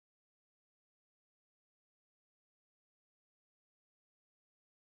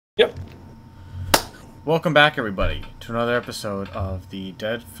Welcome back, everybody, to another episode of the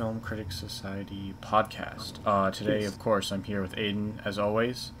Dead Film Critics Society podcast. Today, of course, I'm here with Aiden, as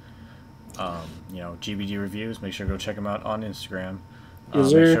always. GBD reviews. Make sure to go check them out on Instagram. Make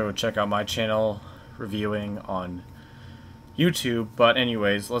sure to check out my channel, reviewing on YouTube. But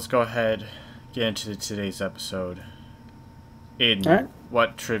anyways, let's go ahead get into today's episode. Aiden,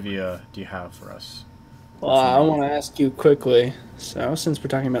 what trivia do you have for us? Well, I want to ask you quickly. So, since we're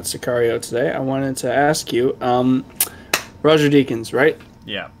talking about Sicario today, I wanted to ask you, Roger Deakins, right?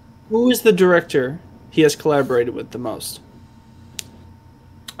 Yeah. Who is the director he has collaborated with the most?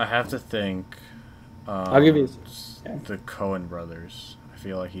 I have to think. I'll give you the Coen brothers. I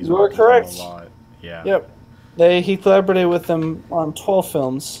feel like he's worked with them a lot. Yeah. Yep. He collaborated with them on 12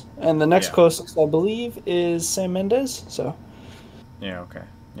 films, and the next closest, I believe, is Sam Mendes. So. Yeah. Okay.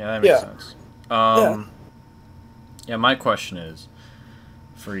 Yeah, that makes sense. Yeah, my question is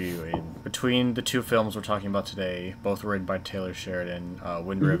for you, Aiden. Between the two films we're talking about today, both written by Taylor Sheridan,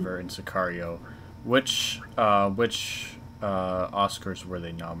 Wind River and Sicario, which Oscars were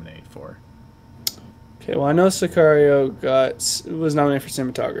they nominated for? Okay, well, I know Sicario was nominated for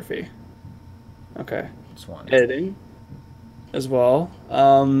cinematography. Okay. That's one. Editing as well.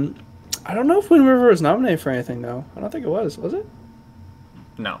 I don't know if Wind River was nominated for anything, though. I don't think it was. Was it?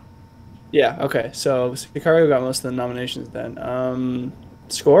 No. Yeah, okay. So Sicario got most of the nominations then.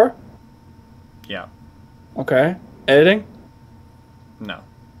 Score? Yeah. Okay. Editing? No.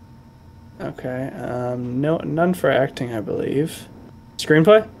 Okay. None for acting, I believe.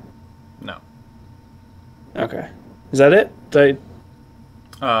 Screenplay? No. Okay. Is that it?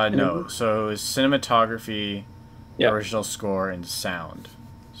 No. So it's cinematography, original score, and sound.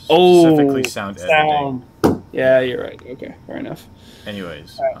 Specifically sound editing. Yeah, you're right. Okay, fair enough.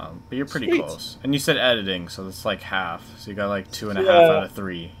 Anyways, but you're pretty close. And you said editing, so that's like half. So you got like 2.5 out of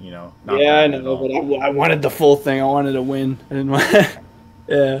 3, you know. I know, but I wanted the full thing. I wanted to win. I didn't want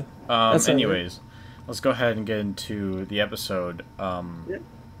anyways, let's go ahead and get into the episode.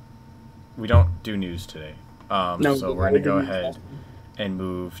 We don't do news today. So we're going to go ahead and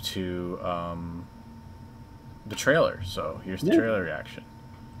move to the trailer. So here's the trailer reaction.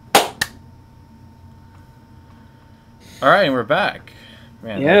 All right, and we're back.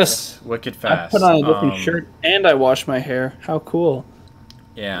 Man, yes. Wicked fast. I put on a different shirt and I washed my hair. How cool.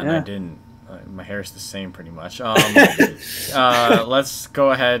 Yeah, and I didn't. My hair is the same pretty much. Let's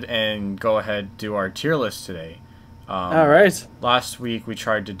go ahead do our tier list today. All right. Last episode we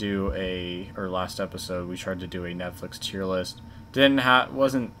tried to do a Netflix tier list.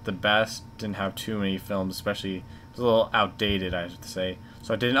 Wasn't the best. Didn't have too many films, especially it was a little outdated, I have to say.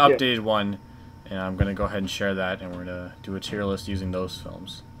 So I did an updated one. And I'm going to go ahead and share that, and we're going to do a tier list using those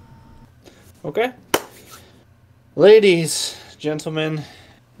films. Okay. Ladies, gentlemen,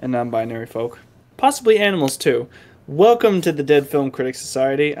 and non-binary folk, possibly animals too, welcome to the Dead Film Critics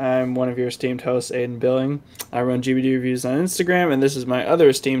Society. I'm one of your esteemed hosts, Aiden Billing. I run GBD Reviews on Instagram, and this is my other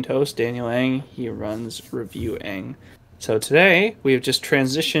esteemed host, Daniel Ang. He runs Reviewing. So today, we have just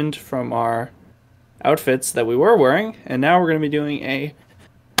transitioned from our outfits that we were wearing, and now we're going to be doing a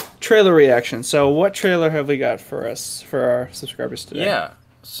trailer reaction. So what trailer have we got for our subscribers today? Yeah,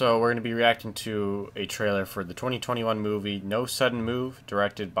 so we're going to be reacting to a trailer for the 2021 movie No Sudden Move,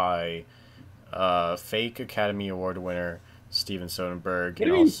 directed by fake Academy Award winner Steven Soderbergh. What do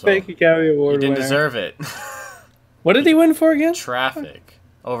you mean fake Academy Award winner? He didn't deserve it. What did he win for again? Traffic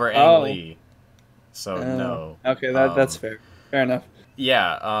over Ang Lee. So no. Okay, that's fair. Fair enough.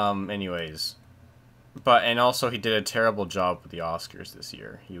 Yeah, anyways. And also he did a terrible job with the Oscars this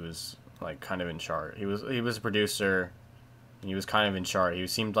year. He was like kind of in charge. He was a producer. And he was kind of in charge. He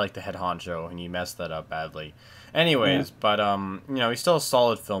seemed like the head honcho, and he messed that up badly. Anyways, but he's still a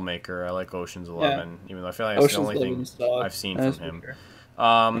solid filmmaker. I like Ocean's 11, even though I feel like that's the only thing I've seen from him.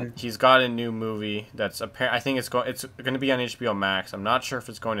 Sure. He's got a new movie that's I think it's going to be on HBO Max. I'm not sure if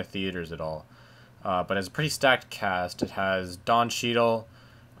it's going to theaters at all. But it's a pretty stacked cast. It has Don Cheadle,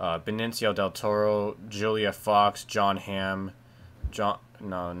 Benicio del Toro, Julia Fox, John Hamm, not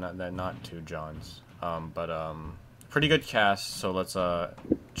two Johns, but pretty good cast. So let's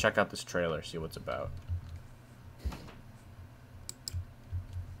check out this trailer, see what it's about.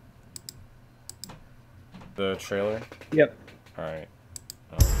 The trailer? Yep. All right.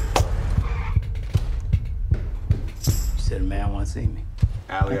 You said a man want to see me.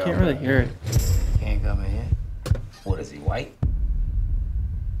 I can't really hear it. Can't come in here. What is he, white?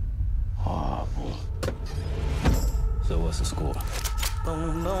 Oh, boy. So what's the score?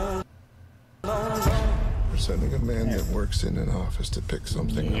 We're sending a man that works in an office to pick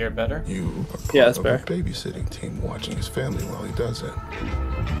something Can you hear it better? You are part that's of better. a babysitting team watching his family while he does it.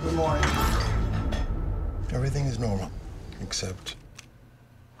 Good morning. Everything is normal, except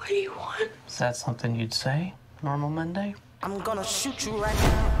What do you want? Is that something you'd say? Normal Monday? I'm gonna shoot you right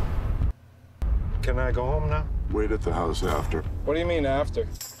now. Can I go home now? wait at the house after. What do you mean after?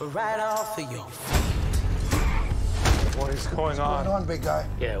 Right off of your What is going Hold on? on, big guy.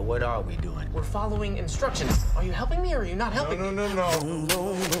 Yeah, what are we doing? We're following instructions. Are you helping me or are you not helping me?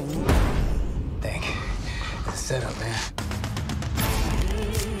 No. Thank you. Set up, man.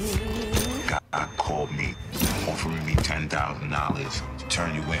 God called me, offering me $10,000 to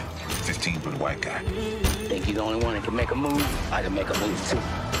turn you in. 15 for the white guy. Think you're the only one that can make a move? I can make a move, too.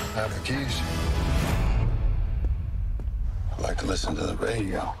 Have the keys. I like to listen to the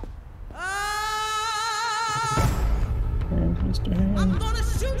radio. I'm gonna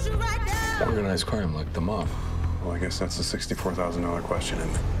shoot you right now. Organized crime like the mob. Well, I guess that's the $64,000 question,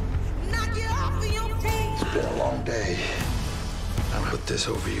 isn't it? Knock you off of your feet. It's been a long day. I'll put this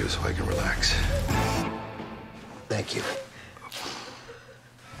over you so I can relax. Thank you.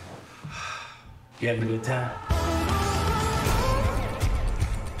 You having a good time?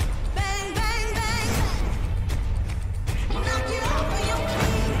 Bang, bang, bang. Knock you off of your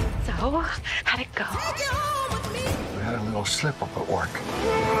feet. So, how'd it go? Take you home with me. We had a little slip up at work.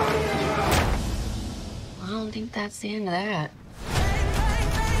 I don't think that's the end of that.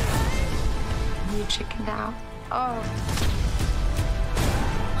 You chickened out. Oh.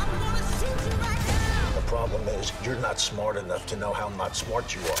 I'm gonna shoot you right now. The problem is you're not smart enough to know how not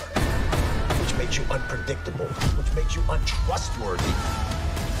smart you are, which makes you unpredictable, which makes you untrustworthy.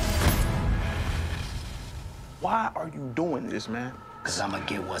 Why are you doing this, man? Because I'm going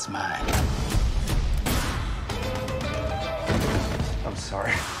to get what's mine. I'm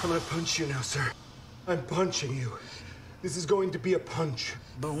sorry. I'm gonna punch you now, sir. I'm punching you. This is going to be a punch.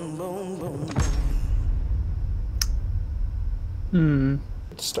 Boom, boom, boom.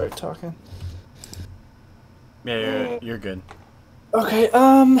 Start talking. Yeah, you're good. Okay,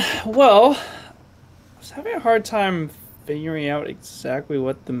 well, I was having a hard time figuring out exactly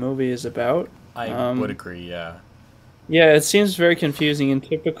what the movie is about. I would agree, yeah. Yeah, it seems very confusing in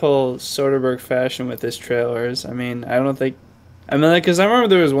typical Soderbergh fashion with his trailers. I mean, I don't think... I mean, like, because I remember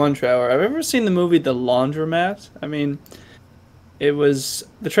there was one trailer. I've ever seen the movie The Laundromat. I mean, it was...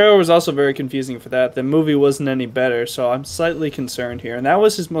 The trailer was also very confusing for that. The movie wasn't any better, so I'm slightly concerned here. And that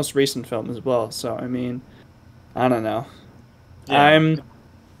was his most recent film as well, so, I mean, I don't know. Yeah.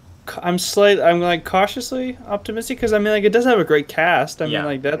 I'm like cautiously optimistic because I mean like it does have a great cast. I mean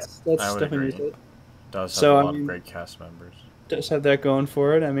like that's I would definitely agree. it. Does have So, a I lot mean- of great cast members. Does have that going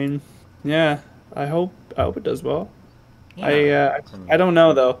for it. I mean, yeah, I hope it does well. Yeah. I don't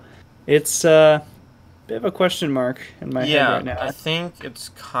know though. It's a bit of a question mark in my head right now. I think it's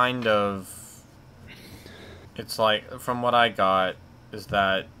kind of... It's like, from what I got, is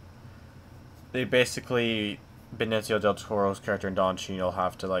that they basically... Benicio del Toro's character and Don Cheadle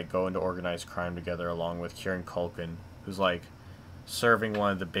have to like go into organized crime together along with Kieran Culkin, who's like serving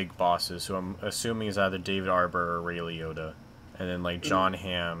one of the big bosses, who I'm assuming is either David Arbor or Ray Liotta, and then like John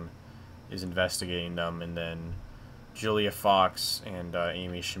Hamm is investigating them, and then Julia Fox and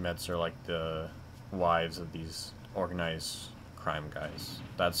Amy Schmetz are like the wives of these organized crime guys.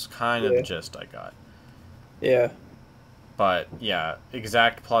 That's kind of the gist I got. Yeah. But yeah,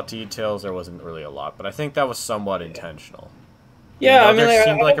 exact plot details there wasn't really a lot, but I think that was somewhat intentional. Yeah, I mean, there like,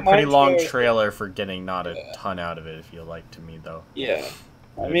 seemed I like a don't pretty mind long trailers. trailer for getting not a ton out of it. If you like, to me though. Yeah.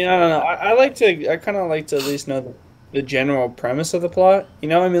 I mean, I don't know. I kind of like to at least know the general premise of the plot. You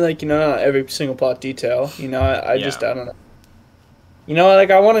know, I mean, like, you know, not every single plot detail. You know, I just I don't know. You know, like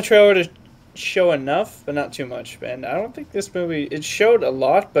I want a trailer to show enough, but not too much. And I don't think this movie it showed a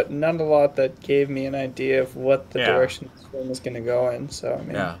lot, but not a lot that gave me an idea of what the direction this film is going to go in. So I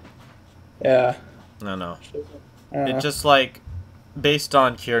mean, yeah. No. I don't know. It just like based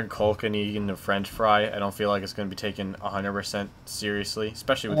on Kieran Culkin eating the French fry, I don't feel like it's going to be taken 100% seriously,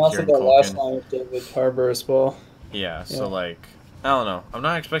 especially with And also Kieran the last Culkin. line with David Harbour as well. Yeah, so like I don't know. I'm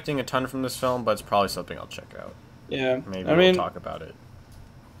not expecting a ton from this film, but it's probably something I'll check out. Yeah, Maybe we'll talk about it.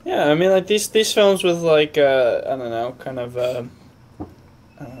 Yeah, I mean, like these films with like I don't know, kind of I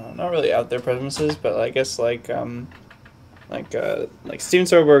don't know, not really out there premises, but I guess like Steven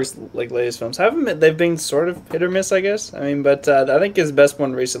Soderbergh's like latest films they've been sort of hit or miss, I guess. I mean, but I think his best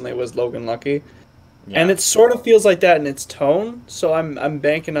one recently was Logan Lucky, and it sort of feels like that in its tone. So I'm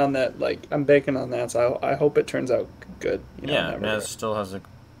banking on that. So I hope it turns out good. You know, Yeah, Nez still has a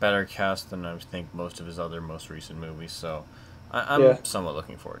better cast than I think most of his other most recent movies, so I'm somewhat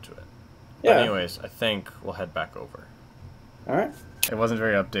looking forward to it. Yeah. But anyways, I think we'll head back over. All right. It wasn't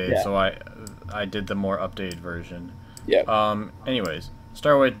very updated, so I did the more updated version. Yeah. Anyways,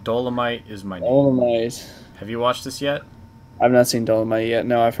 Start with Dolomite is my name. Dolomite. Have you watched this yet? I've not seen Dolomite yet.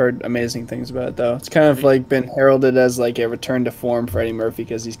 No, I've heard amazing things about it though. It's kind of like been heralded as like a return to form for Eddie Murphy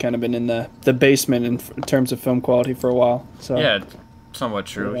because he's kind of been in the basement in terms of film quality for a while. So yeah, somewhat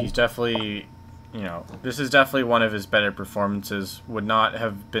true. Yeah. He's definitely, this is definitely one of his better performances. Would not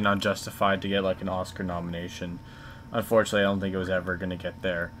have been unjustified to get like an Oscar nomination. Unfortunately, I don't think it was ever going to get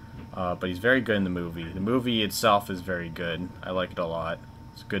there. But he's very good in the movie. The movie itself is very good. I like it a lot.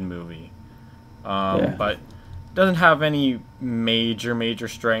 It's a good movie. But it doesn't have any major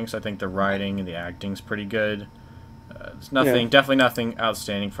strengths. I think the writing and the acting's pretty good. It's nothing, definitely nothing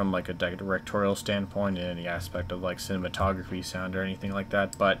outstanding from like a directorial standpoint in any aspect of like cinematography, sound, or anything like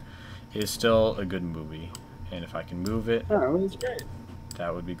that. But it's still a good movie. And if I can move it, that's great.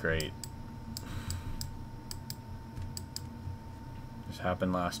 that would be great. This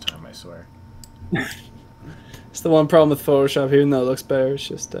happened last time, I swear. It's the one problem with Photoshop, even though it looks better, it's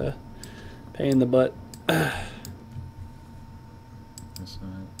just pain in the butt.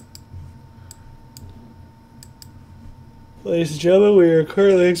 Ladies and gentlemen, we are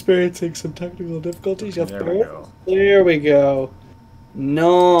currently experiencing some technical difficulties. There we go. There we go.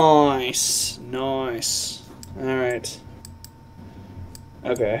 Nice. Nice. Alright.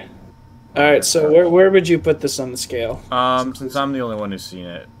 Okay. Alright, so where would you put this on the scale? Since I'm the only one who's seen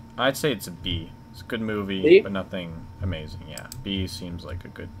it, I'd say it's a B. It's a good movie, B? but nothing amazing. Yeah, B seems like a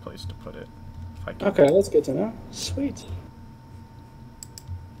good place to put it. If I can. Okay, that's good to know. Sweet.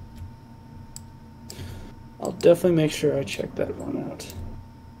 I'll definitely make sure I check that one out.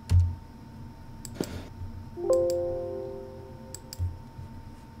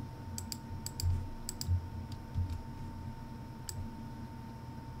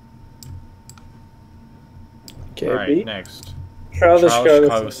 Okay, All right, B. next. Trial of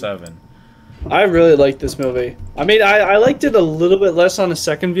Chicago 7. I really liked this movie. I mean, I liked it a little bit less on a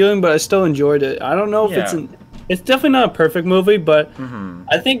second viewing, but I still enjoyed it. I don't know if it's definitely not a perfect movie, but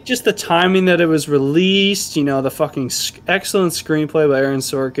I think just the timing that it was released, the fucking excellent screenplay by Aaron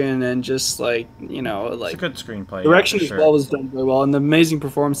Sorkin, and just like, It's a good screenplay. direction yeah, as for well was done very well, and the amazing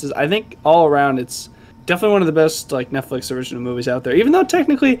performances. I think all around, it's definitely one of the best like Netflix original movies out there. Even though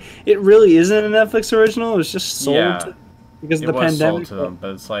technically it really isn't a Netflix original, it was just sold because of the pandemic. Sold to them,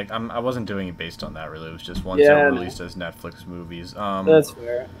 but it's like I wasn't doing it based on that. Really, it was just ones that were released as Netflix movies. That's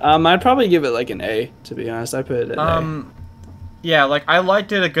fair. I'd probably give it like an A, to be honest. I put it at A. Yeah, like I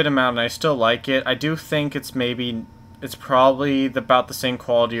liked it a good amount, and I still like it. I do think it's probably about the same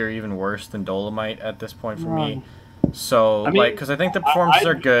quality or even worse than Dolomite at this point for me. So because I think the performances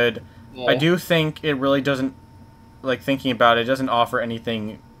are good. Yeah. I do think it really doesn't, like thinking about it, doesn't offer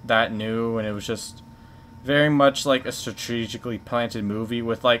anything that new, and it was just very much like a strategically planted movie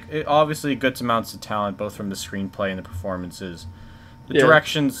with obviously good amounts of talent both from the screenplay and the performances. The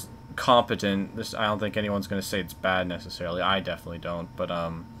direction's competent. I don't think anyone's going to say it's bad necessarily. I definitely don't, but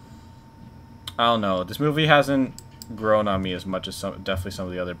I don't know. This movie hasn't grown on me as much as definitely some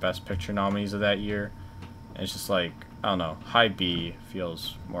of the other Best Picture nominees of that year. And it's just like, I don't know, high B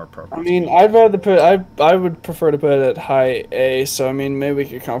feels more appropriate. I mean, I'd rather put I would prefer to put it at high A. So I mean, maybe we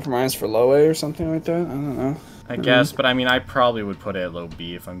could compromise for low A or something like that. I don't know. I guess, but I mean, I probably would put it at low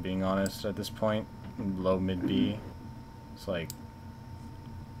B if I'm being honest at this point. Low mid B. It's like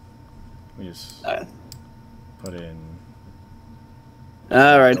we just put it in.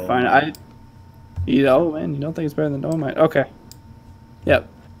 All right, fine. Man, you don't think it's better than Dolomite? Okay. Yep.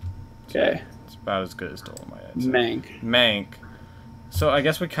 Okay. It's about as good as Dolomite. Mank. So I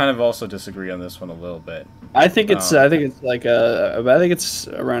guess we kind of also disagree on this one a little bit. I think it's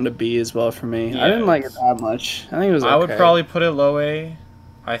around a B as well for me. Yeah, I didn't like it that much. I think it was okay. I would probably put it low A.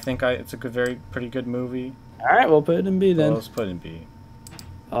 I think it's a pretty good movie. All right, we'll put it in B then. Well, let's put it in B.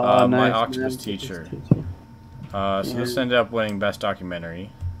 Nice. My Octopus Teacher. So this ended up winning Best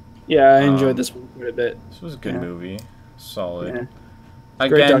Documentary. Yeah, I enjoyed this one quite a bit. This was a good movie. Solid. Yeah.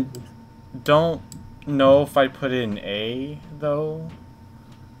 Again, don't know if I'd put it in A, though.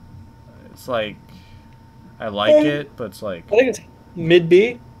 It's like, I like it, but it's like... I think it's mid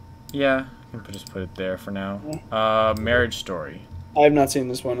B. Yeah, I can just put it there for now. Marriage Story. I have not seen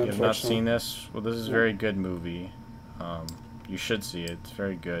this one, unfortunately. You have not seen this? Well, this is a very good movie. You should see it. It's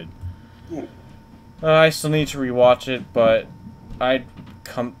very good. Yeah. I still need to rewatch it, but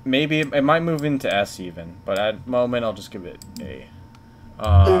maybe it might move into S even. But at the moment, I'll just give it A.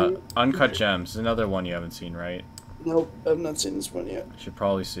 Uncut Gems is another one you haven't seen, right? Nope, I've not seen this one yet. You should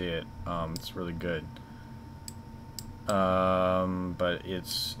probably see it. It's really good. But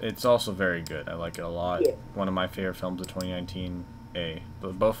it's also very good. I like it a lot. Yeah. One of my favorite films of 2019.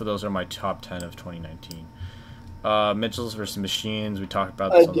 But both of those are my top 10 of 2019. Mitchell's vs. Machines. We talked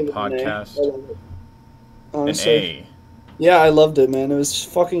about this I'd on the give it an A. podcast. I love it. An Honestly. A. Yeah, I loved it, man. It was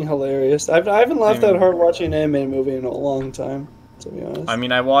fucking hilarious. I haven't laughed that mean- hard watching an animated movie in a long time, to be honest. I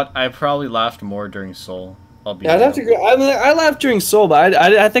mean, I probably laughed more during Soul. I'll be Yeah, I'd real. have to agree. I mean, I laughed during Soul, but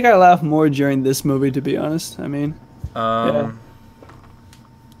I think I laughed more during this movie, to be honest. I mean, yeah.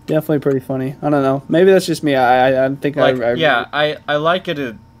 Definitely pretty funny. I don't know. Maybe that's just me. I think like, I yeah, I like it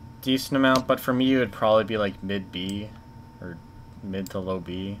a decent amount, but for me, it would probably be like mid B or mid to low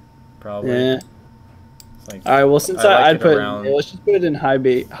B, probably. Yeah. It's like, All right. Well, since like I'd it put, around- let's just put it in high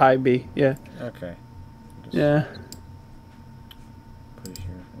B. High B. Yeah. Okay. Just Yeah. put it here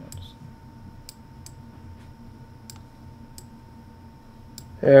for once.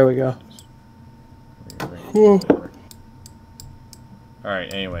 There we go. Whew. All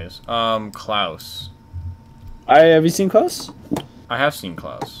right. Anyways, Klaus. Have you seen Klaus? I have seen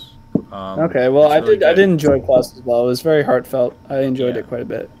Klaus. Okay. Well, it's really I good. did enjoy Klaus as well. It was very heartfelt. I enjoyed Yeah. it quite a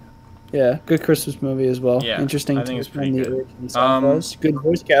bit. Yeah, good Christmas movie as well. Yeah, Interesting. I think it's take pretty on the good. origin side was. Good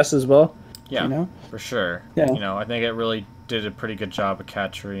voice cast as well. Yeah, You know? for sure. Yeah. You know, I think it really did a pretty good job of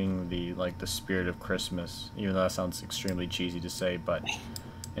capturing the spirit of Christmas, even though that sounds extremely cheesy to say, but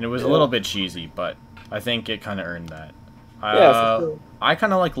and it was a little bit cheesy, but I think it kind of earned that. Yeah, for sure. I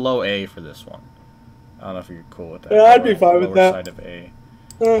kind of like low A for this one. I don't know if you're cool with that. Yeah, I'd be fine with Lower that. Side of A.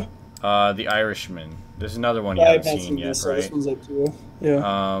 Uh, The Irishman. This is another one you I haven't seen yet, this, so right? this one's up to you.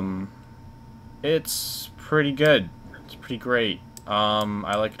 Yeah. It's pretty good. It's pretty great.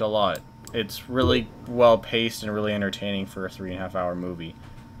 I like it a lot. It's really well paced and really entertaining for a 3.5 hour movie.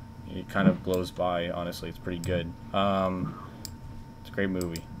 It kind of blows by. Honestly, it's pretty good. It's a great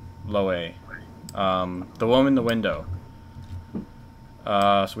movie. Low A. The Woman in the Window.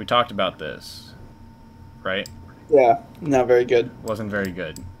 So we talked about this, right? Yeah, not very good. Wasn't very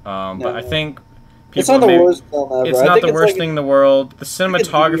good. But No. I think It's not the maybe- worst film ever. It's I not think the worst like, thing in the world. The it's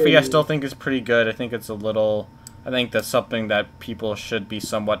cinematography I weird. still think is pretty good. I think it's a little. I think that's something that people should be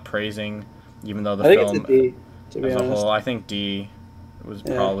somewhat praising, even though the I think film it's a D, to be as a honest. whole. I think D would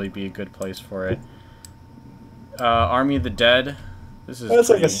Yeah. probably be a good place for it. Army of the Dead. This is That's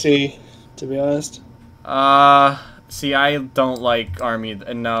like a pretty- C, to be honest. See, I don't like Army.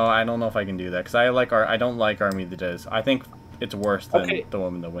 No, I don't know if I can do that because I don't like Army of the Dead. I think it's worse than Okay. The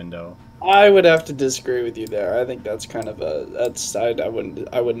Woman in the Window. I would have to disagree with you there. I think that's kind of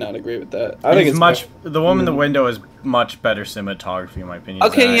I would not agree with that. I think it's much. The Woman in the Window is much better cinematography in my opinion.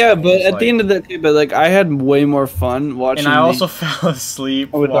 Okay, than yeah, I- but it's at like- the end of the day, but like I had way more fun watching. And I the- also fell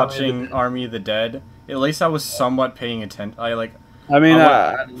asleep with watching Army of the Dead. At least I was somewhat paying attention. I mean, I went-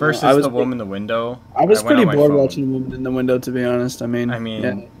 I don't know. versus I was The Woman in the Window. I was went pretty on my bored phone. watching Woman in the Window, to be honest. I mean,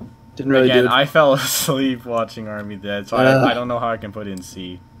 yeah, didn't really Again, do it. I fell asleep watching Army of the Dead, so I don't know how I can put it in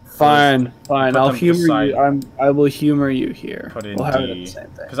C. Fine, fine. put I'll them humor beside- you. I will humor you here. Put it in we'll have it at D. the same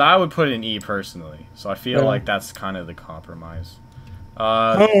thing. Because I would put it in E personally. So I feel Yeah. like that's kind of the compromise.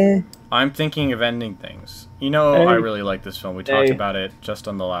 Hey. I'm thinking of ending things. You know, Hey. I really like this film. We talked Hey. about it just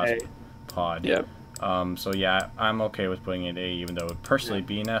on the last Hey. pod. Yep. So yeah, I'm okay with putting it A, even though it would personally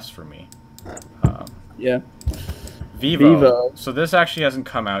be an S for me. Yeah. Vivo. Vivo. So this actually hasn't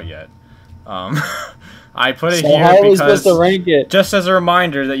come out yet. I put it So here how are we because supposed to rank it? just as a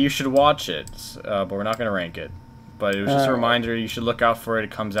reminder that you should watch it. But we're not going to rank it. But it was just a Alright. reminder you should look out for it.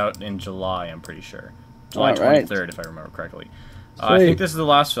 It comes out in July, I'm pretty sure. July Alright. 23rd, if I remember correctly. I Sweet. think this is the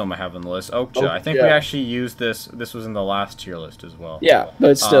last film I have on the list. Okja. I think we Okja. actually used this. This was in the last tier list as well. Yeah,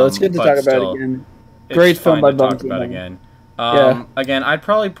 but still, it's good to but talk about still, it again. it's Great film fine by to talk Bugsy about Malone. again. Yeah. Again, I'd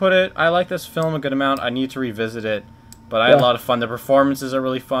probably put it. I like this film a good amount. I need to revisit it, but I had a Yeah. lot of fun. The performances are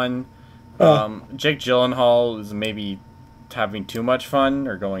really fun. Jake Gyllenhaal is maybe having too much fun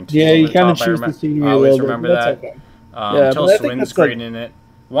or going too. Yeah, over you the kind of top. choose the scenery I a always little bit. remember but that. that's okay. Yeah, Tilda but I think Swinton's that's great like- in it.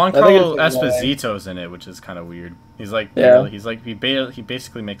 I think Giancarlo it's like Esposito's in it, which is kind of weird. He's like, Yeah. he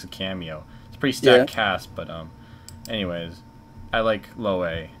basically makes a cameo. It's a pretty stacked Yeah. cast, but anyways, I like low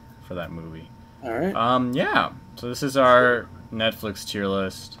A for that movie. All right. Yeah. So this is our Netflix tier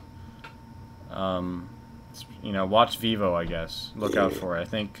list. Watch Vivo, I guess. Look out for it. I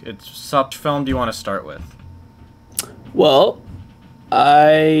think it's. Which film do you want to start with? Well,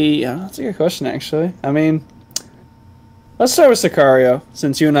 that's a good question, actually. I mean, let's start with Sicario,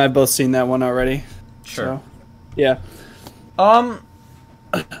 since you and I have both seen that one already. Sure. So, yeah.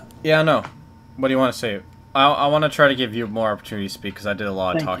 Yeah, no. What do you want to say? I want to try to give you more opportunity to speak because I did a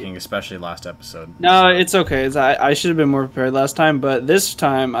lot of Thank talking, especially last episode. No, it's okay. I should have been more prepared last time, but this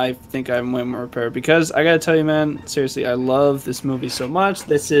time I think I'm way more prepared because I gotta tell you, man, seriously, I love this movie so much.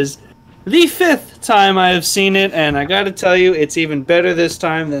 This is the 5th time I have seen it, and I gotta tell you, it's even better this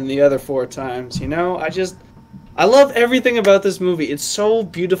time than the other 4 times. You know, I I love everything about this movie. It's so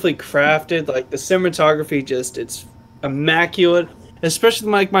beautifully crafted. Like the cinematography, it's immaculate.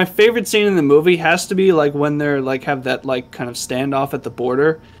 Especially like my favorite scene in the movie has to be like when they're like have that like kind of standoff at the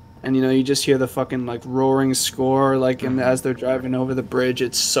border, and you just hear the fucking like roaring score like and as they're driving over the bridge.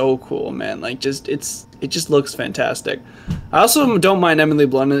 It's so cool, man. Like it just looks fantastic. I also don't mind Emily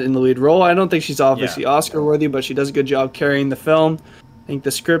Blunt in the lead role. I don't think she's obviously Oscar worthy, but she does a good job carrying the film. I think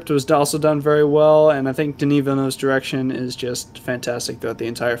the script was also done very well, and I think Denis Villeneuve's direction is just fantastic throughout the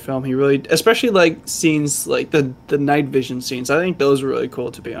entire film. He really, especially like scenes like the night vision scenes, I think those were really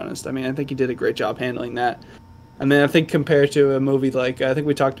cool, to be honest. I mean, I think he did a great job handling that. I mean, I think compared to a movie like, I think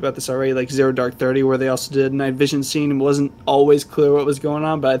we talked about this already, like Zero Dark 30, where they also did a night vision scene and wasn't always clear what was going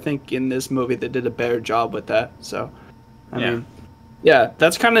on, but I think in this movie they did a better job with that. So, I mean, yeah,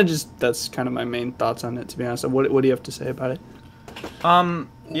 that's kind of my main thoughts on it, to be honest. What do you have to say about it?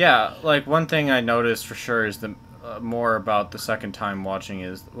 Yeah, like one thing I noticed for sure is the more about the second time watching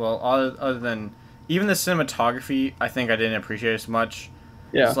is, well, other than even the cinematography, I think I didn't appreciate as much.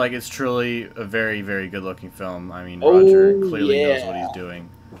 Yeah. It's like it's truly a very, very good looking film. I mean, Roger clearly knows what he's doing.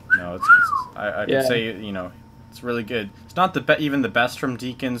 I could say, it's really good. It's not even the best from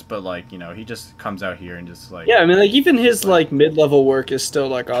Deakins, but like, he just comes out here and just like... Yeah, I mean, like even his like mid-level work is still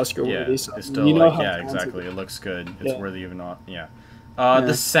like Oscar worthy. So, it's still exactly. It looks good. It's worthy of an...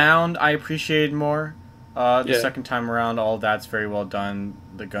 The sound I appreciated more the second time around. All that's very well done.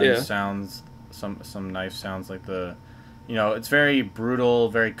 The gun sounds, some knife sounds, like the, it's very brutal,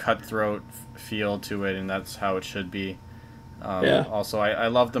 very cutthroat feel to it, and that's how it should be. Also, I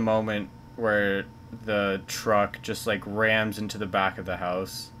love the moment where the truck just like rams into the back of the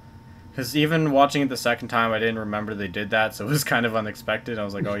house. Because even watching it the second time, I didn't remember they did that, so it was kind of unexpected. I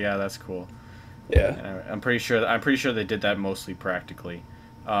was like, oh yeah, that's cool. Yeah, and I'm pretty sure they did that mostly practically.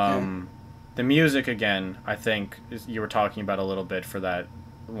 The music again, I think you were talking about a little bit for that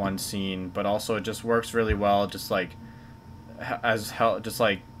one scene, but also it just works really well. Just like just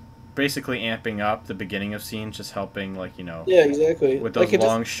like basically amping up the beginning of scenes, just helping like yeah, exactly, with those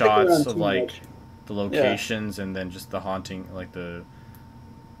long shots of like the locations and then just the haunting, like the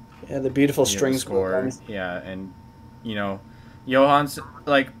beautiful string score. And Johan's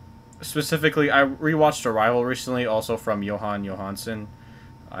like. Specifically, I rewatched Arrival recently, also from Johan Johansson.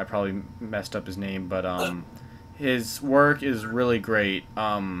 I probably messed up his name, but his work is really great.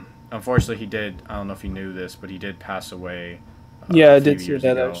 Unfortunately, he did. I don't know if you knew this, but he did pass away. I did see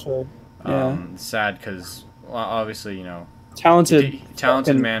that actually. Sad because obviously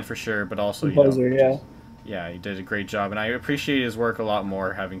talented man for sure, but also composer, he did a great job, and I appreciate his work a lot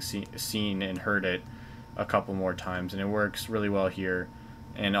more having seen and heard it a couple more times, and it works really well here.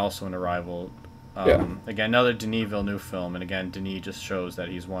 And also in Arrival. Again, another Denis Villeneuve film, and again, Denis just shows that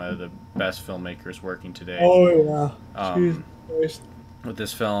he's one of the best filmmakers working today. Oh, yeah. With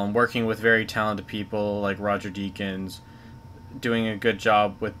this film, working with very talented people like Roger Deakins, doing a good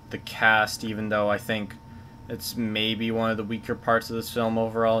job with the cast, even though I think it's maybe one of the weaker parts of this film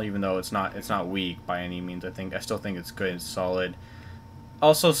overall, even though it's not weak by any means. I still think it's good and solid.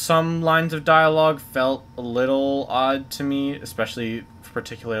 Also, some lines of dialogue felt a little odd to me,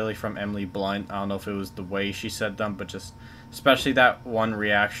 particularly from Emily Blunt. I don't know if it was the way she said them, but just especially that one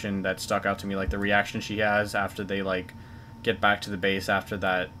reaction that stuck out to me, like the reaction she has after they like get back to the base after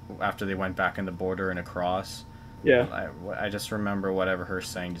they went back in the border and across. Yeah. I just remember whatever her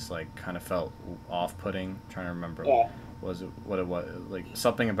saying just like kind of felt off-putting. I'm trying to remember. Was it what it was, like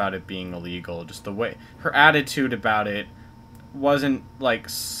something about it being illegal? Just the way her attitude about it wasn't like,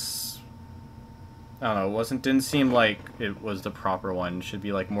 I don't know, didn't seem like it was the proper one. It should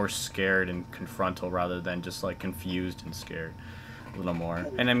be like more scared and confrontal rather than just like confused and scared a little more.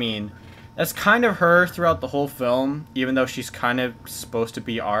 And I mean, that's kind of her throughout the whole film, even though she's kind of supposed to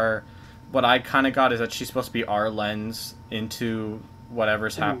be what I kind of got is that she's supposed to be our lens into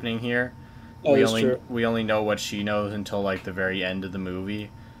whatever's happening here. We only know what she knows until like the very end of the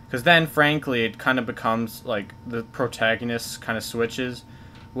movie. Because then, frankly, it kind of becomes, like, the protagonist kind of switches,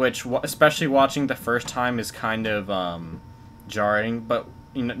 which, especially watching the first time, is kind of jarring. But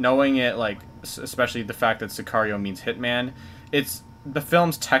knowing it, like, especially the fact that Sicario means hitman, the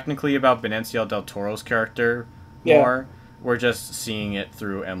film's technically about Benicio del Toro's character more. We're just seeing it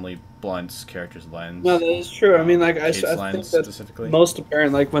through Emily Blunt's character's lens. No, that is true. I mean, like, I think that's specifically most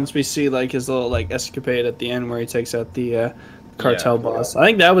apparent, like, once we see, like, his little, like, escapade at the end where he takes out the cartel boss. I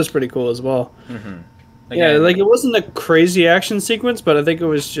think that was pretty cool as well. Again, like it wasn't a crazy action sequence, but I think it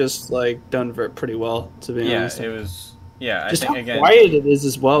was just like done pretty well, to be honest. It was Yeah, Just I think how again. quiet it is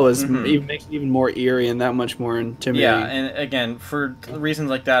as well is Mhm. even makes it even more eerie and that much more intimidating. Yeah, and again, for reasons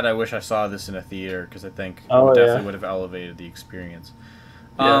like that, I wish I saw this in a theater because I think it Oh, would yeah. definitely would have elevated the experience.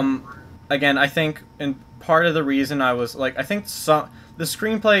 Yeah. Again, I think, and part of the reason I was like, I think the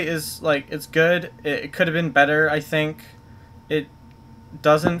screenplay is like it's good. It could have been better. I think it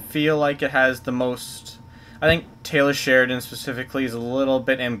doesn't feel like it has the most. I think Taylor Sheridan specifically is a little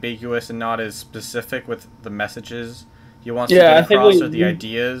bit ambiguous and not as specific with the messages he wants to Yeah, get I think across or the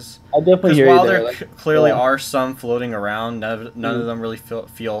ideas. I definitely Because hear while you there. there Like, clearly yeah. are some floating around, none of Mm. them really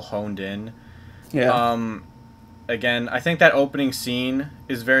feel honed in. Yeah. Again, I think that opening scene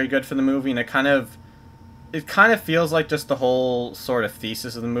is very good for the movie, and it kind of feels like just the whole sort of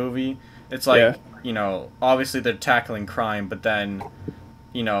thesis of the movie. It's like, obviously they're tackling crime, but then,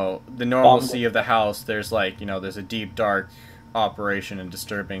 the normalcy of the house, there's like, there's a deep, dark operation and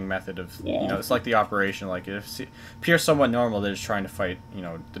disturbing method of, it's like the operation, like if it appears somewhat normal, they're just trying to fight,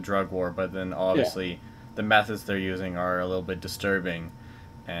 the drug war, but then obviously the methods they're using are a little bit disturbing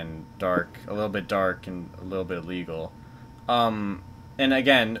and dark, a little bit dark and a little bit illegal. And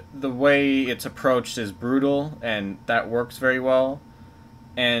again, the way it's approached is brutal, and that works very well.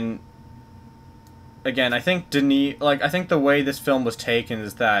 And again, I think I think the way this film was taken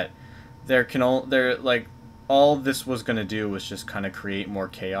is that all this was gonna do was just kind of create more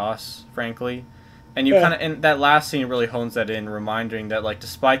chaos, frankly. And and that last scene really hones that in, reminding that like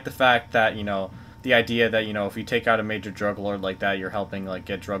despite the fact that the idea that if you take out a major drug lord like that, you're helping like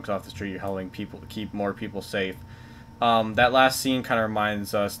get drugs off the street, you're helping people keep more people safe. That last scene kind of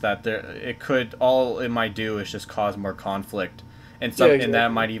reminds us that all it might do is just cause more conflict, and and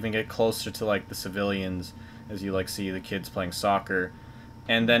that might even get closer to like the civilians as you like see the kids playing soccer,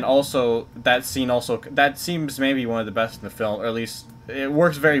 and then also that seems maybe one of the best in the film, or at least it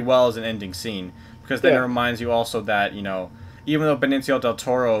works very well as an ending scene because then it reminds you also that even though Benicio del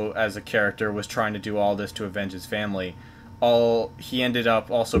Toro as a character was trying to do all this to avenge his family, he ended up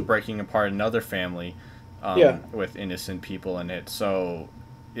also breaking apart another family. With innocent people in it, so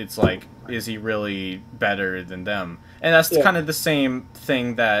it's like, is he really better than them? And that's kind of the same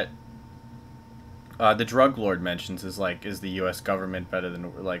thing that the drug lord mentions, is like, is the U.S. government better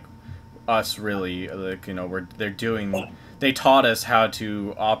than like us? Really, like they taught us how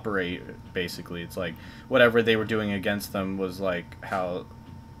to operate. Basically, it's like whatever they were doing against them was like how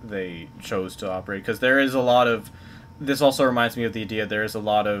they chose to operate. Because there is a lot of this also reminds me of the idea there is a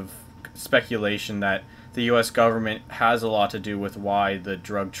lot of speculation that the U.S. government has a lot to do with why the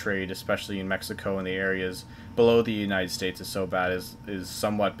drug trade, especially in Mexico and the areas below the United States, is so bad, is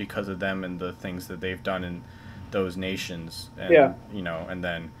somewhat because of them and the things that they've done in those nations. And, and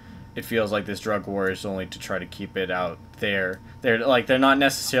then it feels like this drug war is only to try to keep it out there. They're not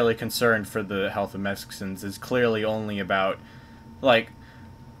necessarily concerned for the health of Mexicans. It's clearly only about, like,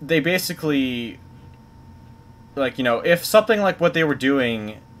 they basically, like, if something like what they were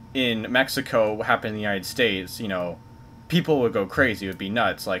doing in Mexico happened in the United States, people would go crazy. It would be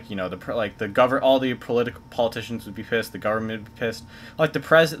nuts. Like, all the politicians would be pissed. The government would be pissed. Like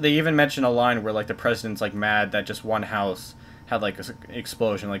they even mention a line where like the president's like mad that just one house had like an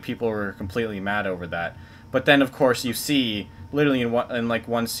explosion. Like people were completely mad over that. But then of course you see literally in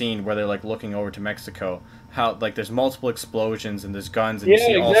one scene where they're like looking over to Mexico, how like there's multiple explosions and there's guns and you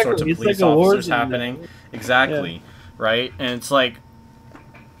see all sorts of police officers happening. Exactly. Right? And it's like,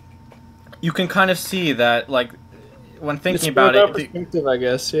 you can kind of see that, like, when thinking about it, perspective, I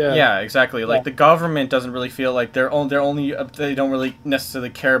guess, yeah. Yeah, exactly. Like the government doesn't really feel like they don't really necessarily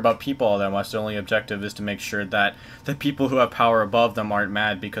care about people all that much. Their only objective is to make sure that the people who have power above them aren't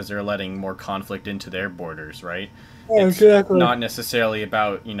mad because they're letting more conflict into their borders, right? Yeah, it's exactly. Not necessarily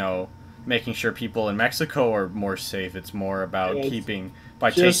about making sure people in Mexico are more safe. It's more about taking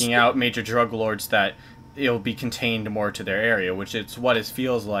out major drug lords that it'll be contained more to their area, which it's what it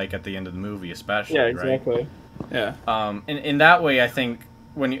feels like at the end of the movie, especially. Yeah, exactly. Right? Yeah. In that way, I think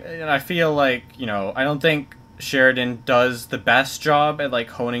and I feel like I don't think Sheridan does the best job at like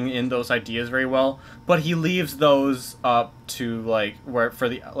honing in those ideas very well, but he leaves those up to like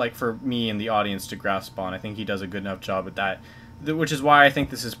for me and the audience to grasp on. I think he does a good enough job at that, which is why I think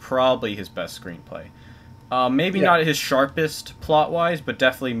this is probably his best screenplay. Maybe not his sharpest plot-wise, but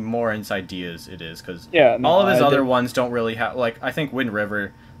definitely more in its ideas it is, because all of his other ones don't really have, like, I think Wind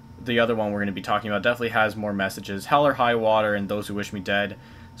River, the other one we're going to be talking about, definitely has more messages. Hell or High Water and Those Who Wish Me Dead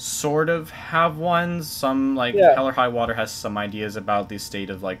sort of have ones. Some, like, Hell or High Water has some ideas about the state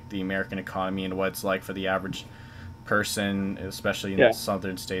of, like, the American economy and what it's like for the average person, especially in the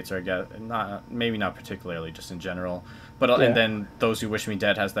southern states, or I guess, maybe not particularly, just in general. But and then Those Who Wish Me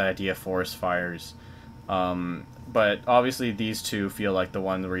Dead has that idea of forest fires. But obviously these two feel like the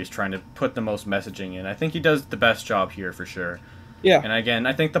one where he's trying to put the most messaging in. I think he does the best job here for sure. Yeah. And again,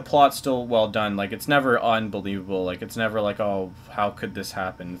 I think the plot's still well done. Like, it's never unbelievable. Like, it's never like, oh, how could this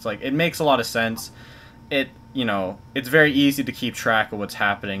happen? It's like, it makes a lot of sense. It, you know, it's very easy to keep track of what's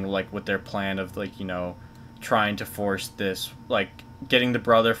happening, like, with their plan of, like, you know, trying to force this, like, getting the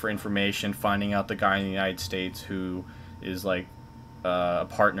brother for information, finding out the guy in the United States who is, like, a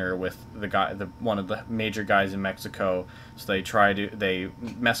partner with the guy, one of the major guys in Mexico. So they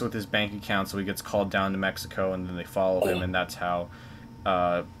mess with his bank account, so he gets called down to Mexico, and then they follow him, and that's how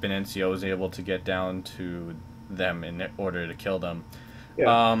Benicio is able to get down to them in order to kill them.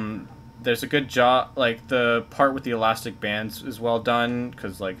 Yeah. There's a good job, like the part with the elastic bands is well done,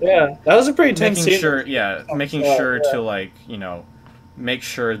 because like that was a pretty tense making scene. sure, making sure to like, you know, make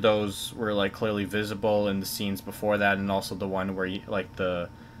sure those were like clearly visible in the scenes before that, and also the one where like the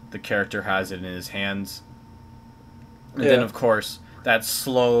character has it in his hands, and then of course that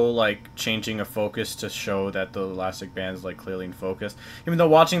slow like changing of focus to show that the elastic band is like clearly in focus. Even though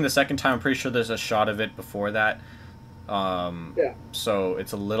watching the second time, I'm pretty sure there's a shot of it before that. So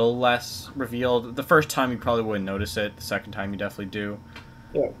it's a little less revealed. The first time you probably wouldn't notice it. The second time you definitely do.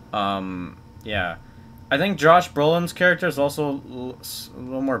 Yeah. I think Josh Brolin's character is also a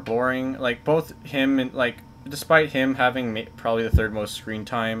little more boring. Like, both him and, like, despite him having probably the third most screen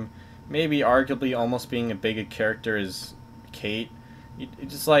time, maybe arguably almost being a bigger character as Kate, you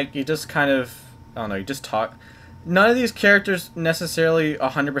just kind of, I don't know, you just talk. None of these characters necessarily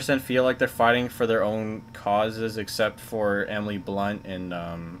 100% feel like they're fighting for their own causes, except for Emily Blunt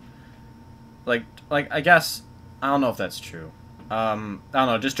and, like, I guess, I don't know if that's true. I don't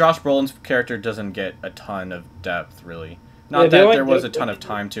know, just Josh Brolin's character doesn't get a ton of depth, really. Not that there was a ton of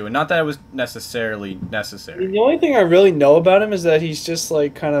time to, and not that it was necessarily necessary. The only thing I really know about him is that he's just,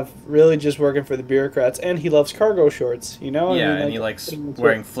 like, kind of really just working for the bureaucrats, and he loves cargo shorts, you know? Yeah, I mean, and he likes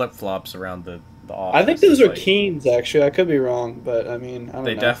wearing flip-flops around the office. I think those are Keens, actually. I could be wrong, but, I mean, I don't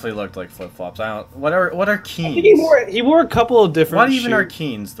know. They definitely looked like flip-flops. What are Keens? I think he wore a couple of different What even are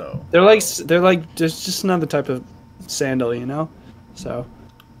Keens, though? They're like just another type of sandal, you know? So,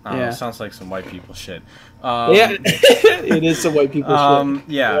 I don't know, sounds like some white people shit. It is some white people shit.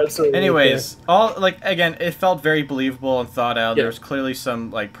 Yeah. Anyways, again, it felt very believable and thought out. Yeah. There's clearly some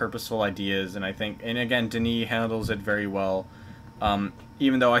like purposeful ideas, and again, Denis handles it very well.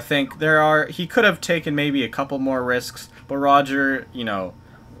 Even though I think he could have taken maybe a couple more risks, but Roger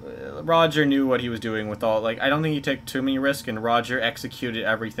knew what he was doing with all. Like, I don't think he took too many risks, and Roger executed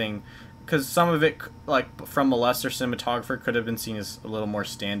everything. Because some of it, like, from a lesser cinematographer, could have been seen as a little more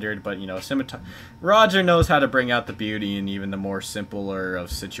standard, but, you know, Roger knows how to bring out the beauty in even the more simpler of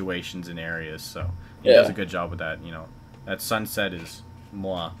situations and areas, so he does a good job with that, you know. That sunset is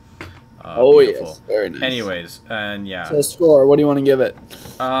moi. Beautiful. Yes, very nice. Anyways, and yeah. So, score, what do you want to give it?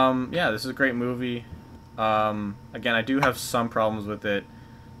 Yeah, this is a great movie. Again, I do have some problems with it.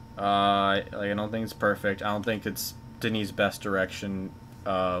 I don't think it's perfect. I don't think it's Denis' best direction.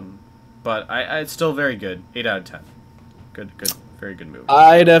 But it's still very good. 8 out of 10. Good, very good movie.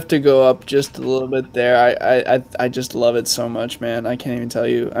 I'd have to go up just a little bit there. I just love it so much, man. I can't even tell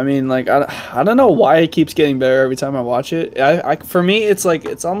you. I mean, like, I don't know why it keeps getting better every time I watch it. For me, it's like,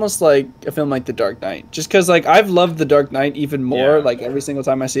 it's almost like a film like The Dark Knight. Just because, like, I've loved The Dark Knight even more, like, every single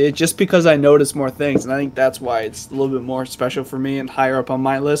time I see it, just because I notice more things. And I think that's why it's a little bit more special for me and higher up on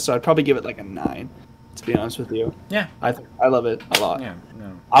my list. So I'd probably give it, like, a 9. To be honest with you, I love it a lot. Yeah,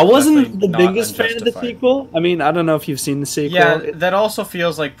 no, I wasn't the biggest fan of the sequel. I mean, I don't know if you've seen the sequel. Yeah, that also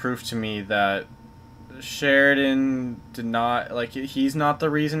feels like proof to me that Sheridan did not he's not the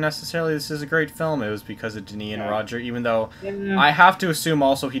reason necessarily this is a great film. It was because of Denis and Roger. Even though I have to assume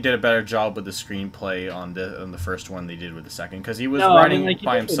also he did a better job with the screenplay on the first one they did with the second, because he was writing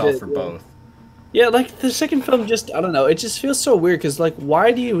by himself for both. Yeah, like, the second film just, I don't know, it just feels so weird, because, like,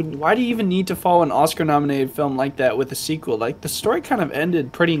 why do you even need to follow an Oscar-nominated film like that with a sequel? Like, the story kind of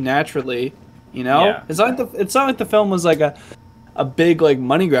ended pretty naturally, you know? Yeah. It's not like the film was, like, a big, like,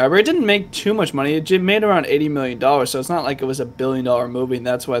 money grabber. It didn't make too much money. It made around $80 million, so it's not like it was a billion-dollar movie, and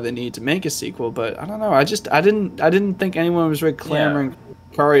that's why they needed to make a sequel, but I don't know, I didn't think anyone was really clamoring for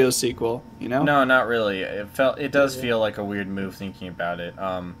Sicario's sequel, you know? No, not really. It does feel like a weird move thinking about it.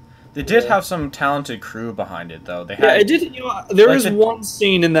 They did have some talented crew behind it, though. It did. You know, there is one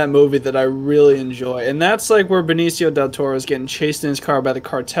scene in that movie that I really enjoy, and that's like where Benicio del Toro is getting chased in his car by the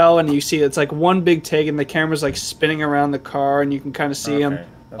cartel, and you see it's like one big take, and the camera's like spinning around the car, and you can kind of see him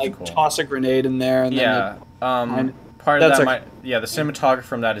like toss a grenade in there. And then part of that the cinematographer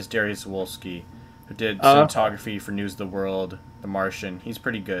from that is Darius Wolski, who did cinematography for News of the World, The Martian. He's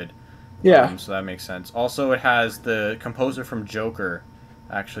pretty good. Yeah. So that makes sense. Also, it has the composer from Joker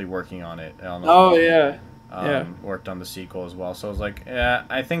actually working on it. Oh yeah. Yeah. Worked on the sequel as well. So I was like, yeah,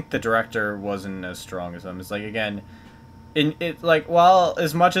 I think the director wasn't as strong as them. It's like, again, in it, like, well,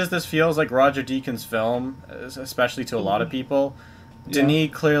 as much as this feels like Roger Deakins' film, especially to a lot of people,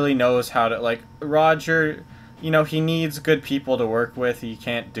 Denis clearly knows how to, like, Roger, he needs good people to work with. He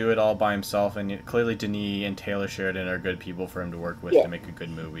can't do it all by himself, and clearly Denis and Taylor Sheridan are good people for him to work with to make a good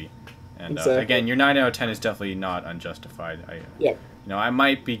movie. And again, your 9 out of 10 is definitely not unjustified. I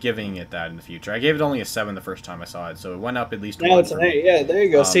might be giving it that in the future. I gave it only a 7 the first time I saw it, so it went up at least. Now it's an 8. Yeah, there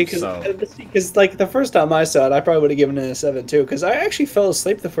you go. See, because like the first time I saw it, I probably would have given it a 7 too. Because I actually fell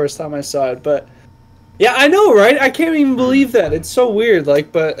asleep the first time I saw it, but yeah, I know, right? I can't even believe that. It's so weird.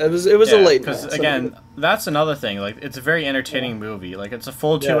 Like, but it was a late. Because again, that's another thing. Like, it's a very entertaining movie. Like, it's a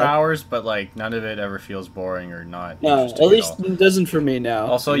full 2 hours, but like none of it ever feels boring or not. No, at least it doesn't for me now.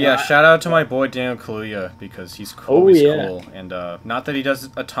 Also, shout out to my boy Daniel Kaluuya because he's cool. He's cool, and not that he does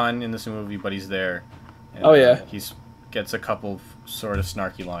a ton in this movie, but he's there. And, he's gets a couple sort of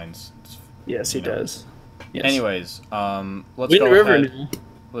snarky lines. Yes, he does. Yes. Anyways, let's Wind go River ahead. now.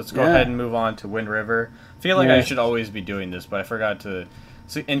 Let's go ahead and move on to Wind River. I feel like I should always be doing this, but I forgot to.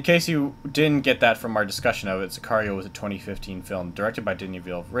 So in case you didn't get that from our discussion of it, Sicario was a 2015 film directed by Denis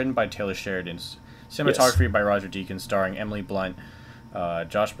Villeneuve, written by Taylor Sheridan, cinematography by Roger Deakins, starring Emily Blunt,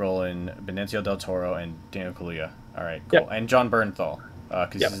 Josh Brolin, Benicio del Toro, and Daniel Kaluuya. All right, cool. And John Bernthal,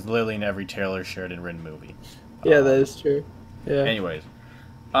 because he's literally in every Taylor Sheridan written movie. Yeah, that is true. Yeah. Anyways,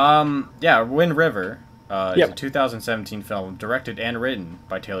 Wind River. It's a 2017 film directed and written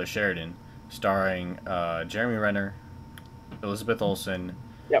by Taylor Sheridan, starring Jeremy Renner, Elizabeth Olsen,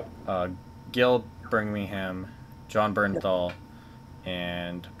 Gil Birmingham, John Bernthal,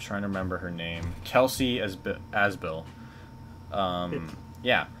 and I'm trying to remember her name, Kelsey Asbill.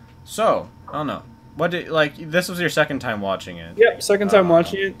 So I don't know. What did this was your second time watching it? Yep, second time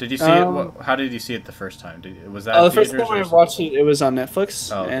watching it. Did you see it? How did you see it the first time? Was that the first time I watched it? It was on Netflix,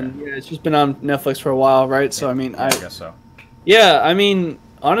 and it's just been on Netflix for a while, right? So I mean, I guess so. Yeah, I mean,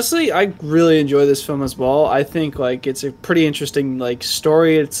 honestly, I really enjoy this film as well. I think like it's a pretty interesting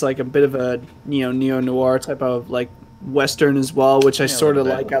story. It's like a bit of a neo noir type of Western as well, which I sort of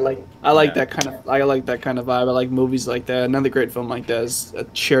like. I like that kind of vibe. I like movies like that. Another great film like that is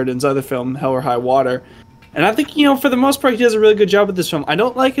Sheridan's other film, Hell or High Water. And I think for the most part he does a really good job with this film. I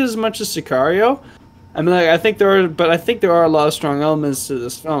don't like it as much as Sicario. I mean, I think there are a lot of strong elements to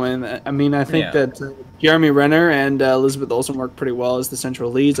this film, and I mean, I think that Jeremy Renner and Elizabeth Olsen work pretty well as the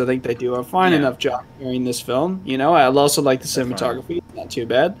central leads. I think they do a fine enough job carrying this film. I also like the cinematography; it's not too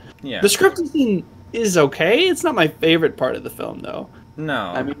bad. Yeah, the script is okay. It's not my favorite part of the film, though. No,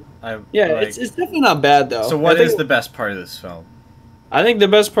 I mean, it's definitely not bad though. So, what is the best part of this film? I think the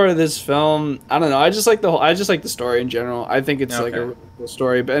best part of this film, I don't know. I just like the story in general. I think it's like a really cool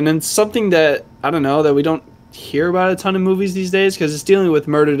story, and then something that I don't know that we don't hear about a ton of movies these days because it's dealing with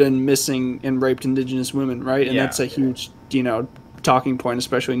murdered and missing and raped Indigenous women, right? And that's a huge, talking point,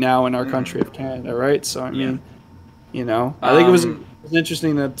 especially now in our country of Canada, right? So I mean, I think it was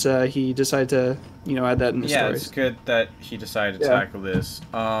interesting that he decided to, add that in the story. Yeah, it's good that he decided to tackle this.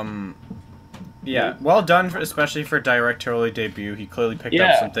 Yeah, well done, especially for a directorial debut. He clearly picked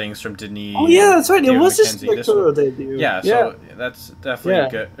up some things from Denis. Oh yeah, that's right. It was his directorial debut. Yeah, so that's definitely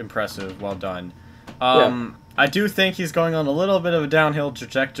good, impressive. Well done. I do think he's going on a little bit of a downhill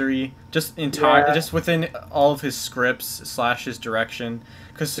trajectory, just within all of his scripts / his direction.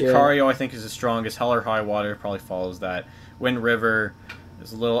 Because Sicario, I think, is his strongest. Hell or High Water probably follows that. Wind River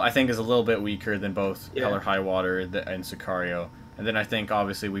is a little bit weaker than both Hell or High Water and Sicario. And then I think,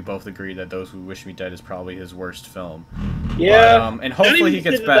 obviously, we both agree that Those Who Wish Me Dead is probably his worst film. Yeah. But, and hopefully he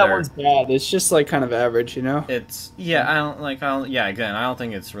gets better. That one's bad. It's just, kind of average, It's, I don't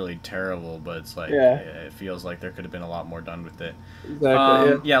think it's really terrible, but it's, it feels like there could have been a lot more done with it.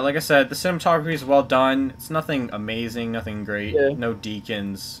 Exactly, like I said, the cinematography is well done. It's nothing amazing, nothing great. No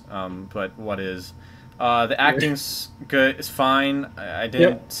Deakins, but what is. The acting's good. It's fine. I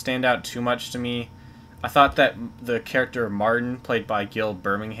didn't stand out too much to me. I thought that the character of Martin, played by Gil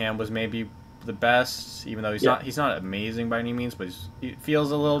Birmingham, was maybe the best, even though he's not amazing by any means, but he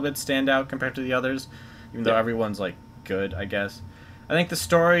feels a little bit standout compared to the others, even though everyone's good, I guess. I think the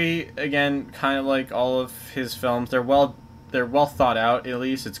story, again, kind of like all of his films, they're well thought out. At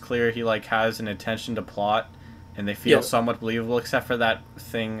least it's clear he has an attention to plot, and they feel somewhat believable, except for that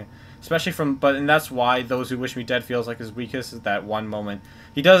thing especially and that's why Those Who Wish Me Dead feels like his weakest, is that one moment.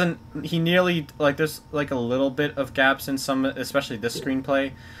 He nearly, like, there's like a little bit of gaps in some, especially this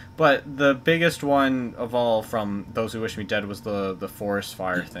screenplay, but the biggest one of all from Those Who Wish Me Dead was the forest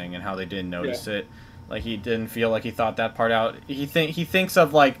fire thing and how they didn't notice it. Like, he didn't feel like he thought that part out. He thinks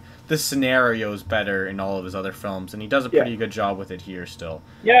of, like, the scenarios better in all of his other films, and he does a pretty good job with it here still.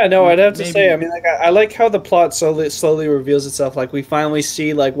 Yeah, no, I'd have to say, I mean, like, I like how the plot slowly reveals itself. Like, we finally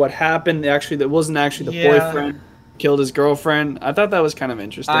see, like, what happened. Actually, that wasn't actually the boyfriend killed his girlfriend. I thought that was kind of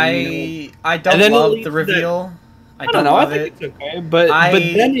interesting. I don't love the reveal. I don't know. I think it's okay,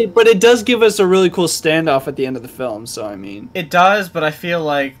 but it does give us a really cool standoff at the end of the film. So I mean, it does, but I feel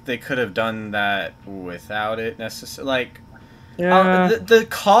like they could have done that without it necessarily. Like, the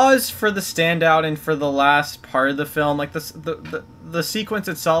cause for the standout and for the last part of the film, like the sequence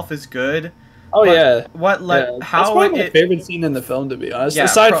itself is good. Oh yeah, how that's probably my favorite scene in the film, to be honest. Yeah,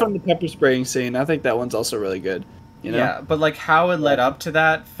 aside from the pepper spraying scene, I think that one's also really good. You know? Yeah, but like how it led up to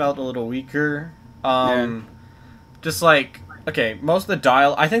that felt a little weaker. Just like, okay, most of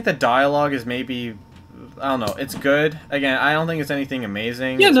the I think the dialogue is maybe, I don't know, it's good. Again, I don't think it's anything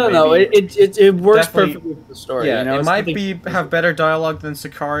amazing. Yeah, it works perfectly with the story. Yeah, you know? It might have better dialogue than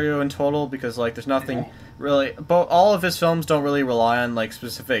Sicario in total, because like there's nothing really. But all of his films don't really rely on like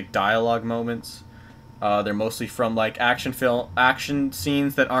specific dialogue moments. They're mostly from like action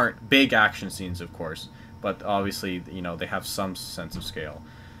scenes that aren't big action scenes, of course, but obviously they have some sense of scale.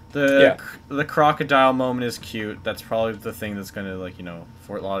 The crocodile moment is cute. That's probably the thing that's gonna, like,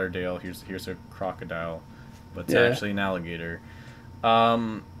 Fort Lauderdale. Here's a crocodile, but it's actually an alligator.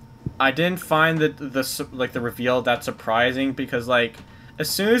 I didn't find that the reveal that surprising, because like as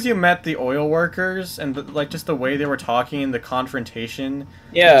soon as you met the oil workers and just the way they were talking, the confrontation,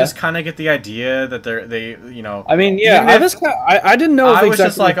 you just kind of get the idea that they. I mean, I didn't know. I was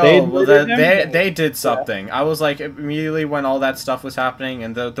just like, oh, well, they did something. I was like, immediately when all that stuff was happening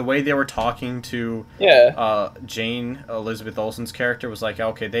and the way they were talking to Jane, Elizabeth Olsen's character, was like,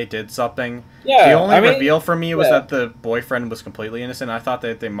 okay, they did something. Yeah, the only reveal for me was that the boyfriend was completely innocent. I thought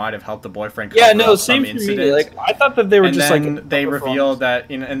that they might have helped the boyfriend cover up some incident. Me. Like, I thought that they were just then like they revealed that,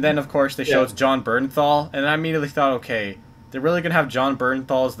 and then of course they showed John Bernthal, and I immediately thought, okay, they're really gonna have John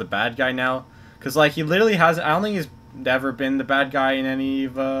Bernthal as the bad guy now, because like he literally hasn't. I don't think he's ever been the bad guy in any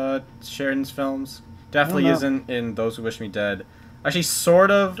of Sheridan's films. Definitely isn't in Those Who Wish Me Dead. Actually, sort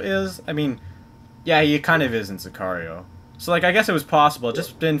of is. I mean, yeah, he kind of is in Sicario. So like, I guess it was possible. It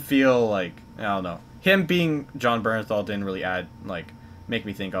just didn't feel like, I don't know. Him being John Bernthal didn't really make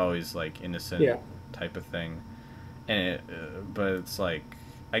me think, oh, he's like innocent type of thing. And but it's like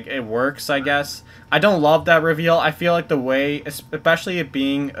it works, I guess. I don't love that reveal. I feel like the way, especially it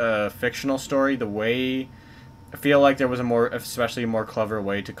being a fictional story, I feel like there was especially a more clever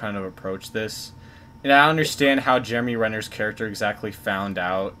way to kind of approach this. And I understand how Jeremy Renner's character exactly found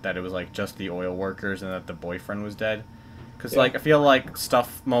out that it was like just the oil workers and that the boyfriend was dead. Because like I feel like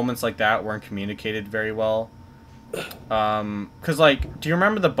moments like that weren't communicated very well. Because like, do you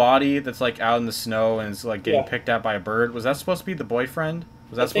remember the body that's like out in the snow and is like getting picked at by a bird? Was that supposed to be the boyfriend?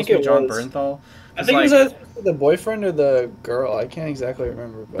 Was that supposed to be John Bernthal? I think it was the boyfriend or the girl. I can't exactly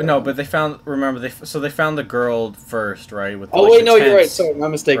remember. But they found the girl first, right? With you're right. Sorry, my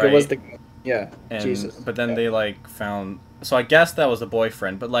mistake. Right? It was the Jesus. But then they like found. So I guess that was the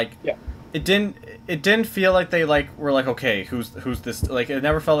boyfriend. But like, it didn't feel like they like were like, okay, who's this? Like, it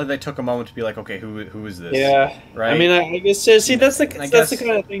never felt like they took a moment to be like, okay, who is this? Yeah, right. I mean, I guess see that's the kind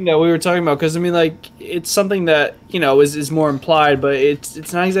of thing that we were talking about, because I mean, like, it's something that is more implied, but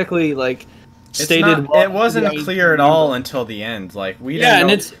it's not exactly like stated. It wasn't clear at all until the end. Like, we didn't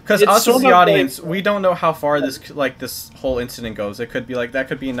know, because us as the audience, we don't know how far this whole incident goes. It could be like that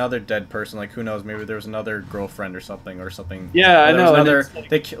could be another dead person. Like, who knows? Maybe there was another girlfriend or something. Yeah, I know.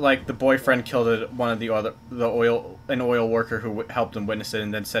 The boyfriend killed an oil worker who helped him witness it,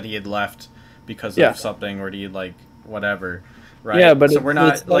 and then said he had left because of something, or he like whatever. Right. Yeah, but so we're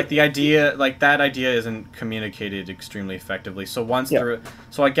not like the idea. Like, that idea isn't communicated extremely effectively. So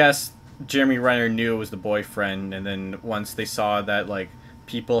so I guess Jeremy Renner knew it was the boyfriend, and then once they saw that like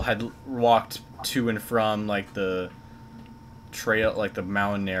people had walked to and from like the trail, like the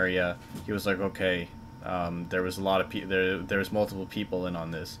mountain area, he was like, okay, there was a lot of people there was multiple people in on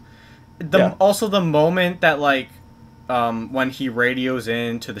this. Also the moment that like when he radios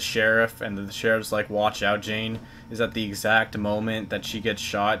in to the sheriff and the sheriff's like, watch out, Jane, is at the exact moment that she gets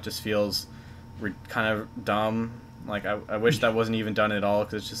shot. Just feels kind of dumb. Like, I wish that wasn't even done at all,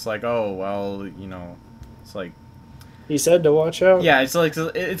 because it's just like, oh, well, it's like... He said to watch out. Yeah, it's like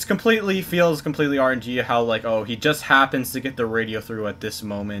it's completely feels completely RNG. How like he just happens to get the radio through at this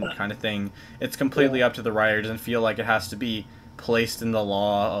moment, kind of thing. It's completely up to the writer. It doesn't feel like it has to be placed in the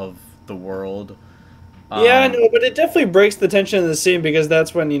law of the world. Yeah, I know, but it definitely breaks the tension of the scene because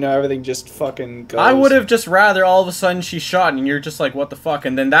that's when everything just fucking goes. I would have just rather all of a sudden she's shot and you're just like, what the fuck?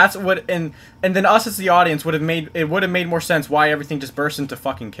 And then that's what and then us as the audience would have made more sense why everything just burst into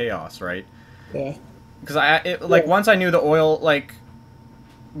fucking chaos, right? Yeah. Because once I knew the oil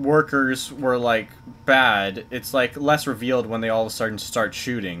workers were like bad, it's like less revealed when they all of a sudden start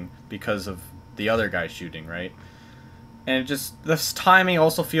shooting because of the other guy shooting, right? And it just this timing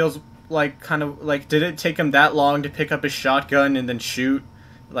also feels like kind of like, did it take him that long to pick up his shotgun and then shoot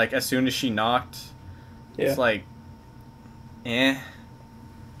like as soon as she knocked? Yeah. It's like I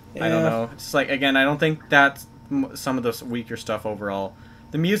don't Yeah. know. It's like, again, I don't think that's some of the weaker stuff overall.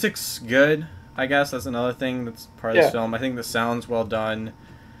 The music's good, I guess. That's another thing that's part of this film. I think the sound's well done.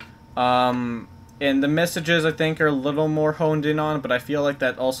 And the messages, I think, are a little more honed in on, but I feel like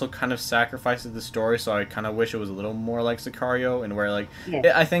that also kind of sacrifices the story, so I kind of wish it was a little more like Sicario, and where, like,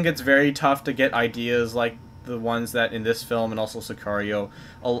 I think it's very tough to get ideas like the ones that in this film and also Sicario,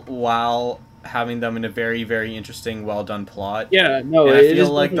 while having them in a very, very interesting, well-done plot. Yeah, no, and I it feel is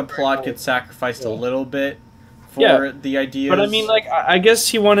like the definitely plot very gets sacrificed a little bit for Yeah. the ideas. But I mean, like, I guess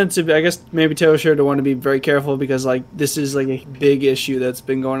he wanted to. I guess maybe Taylor Sheridan wanted to be very careful because, like, this is like a big issue that's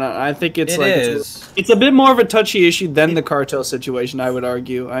been going on. I think it's it's a bit more of a touchy issue than the cartel situation. I would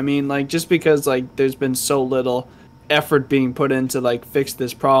argue. I mean, like, just because like there's been so little effort being put into like fix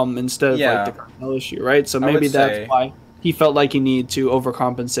this problem instead of like the cartel issue, right? So maybe that's why he felt like he needed to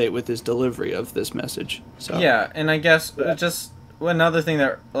overcompensate with his delivery of this message. So yeah, and I guess just another thing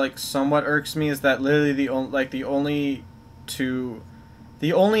that like somewhat irks me is that literally the only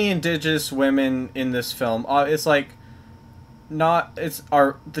indigenous women in this film, it's like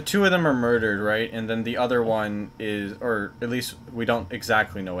the two of them are murdered, right? And then the other one is, or at least we don't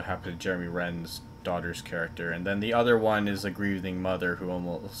exactly know what happened to Jeremy Ren's daughter's character, and then the other one is a grieving mother who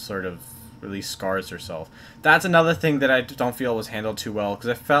almost sort of really scars herself. That's another thing that I don't feel was handled too well, because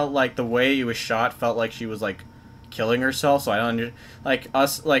I felt like the way it was shot felt like she was like killing herself. So I don't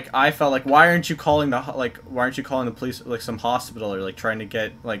I felt like, why aren't you calling the police, like some hospital, or like trying to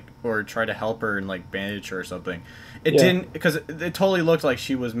get like, or try to help her and like bandage her or something. It didn't, because it totally looked like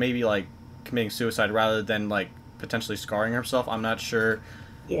she was maybe like committing suicide rather than like potentially scarring herself. I'm not sure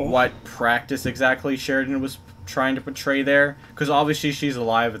what practice exactly Sheridan was trying to portray there, because obviously she's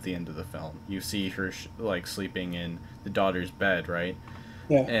alive at the end of the film. You see her like sleeping in the daughter's bed, right?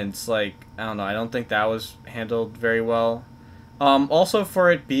 Yeah. And it's like, I don't know, I don't think that was handled very well. Also,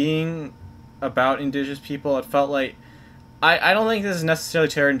 for it being about indigenous people, it felt like, I don't think this is necessarily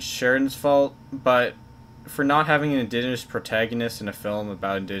Taylor Sheridan's fault, but for not having an indigenous protagonist in a film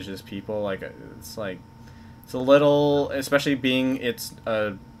about indigenous people, like, it's like, it's a little, especially being it's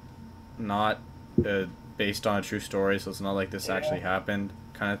not based on a true story, so it's not like this actually happened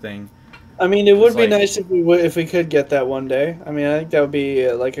kind of thing. I mean, it would be like, nice if we could get that one day. I mean, I think that would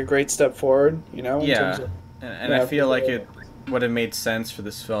be like a great step forward, you know. In terms of, and I feel like it would have made sense for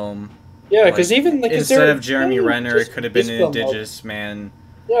this film. Yeah, because even like instead of Jeremy Renner, it could have been an indigenous man.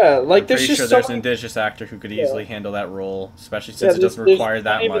 Yeah, like there's pretty just sure there's so an indigenous actor who could easily handle that role, especially since it doesn't require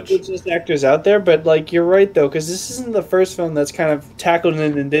that much. There's just actors out there, but like you're right though, because this isn't the first film that's kind of tackled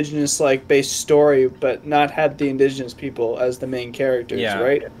an indigenous like based story, but not had the indigenous people as the main characters,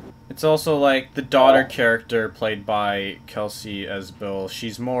 right? It's also like the daughter character played by Kelsey as Bill.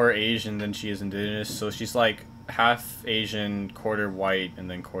 She's more Asian than she is indigenous, so she's like half Asian, quarter white, and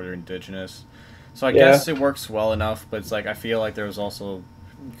then quarter indigenous. So I guess it works well enough, but it's like I feel like there was also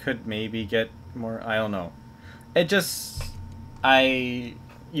could maybe get more. I don't know. It just you.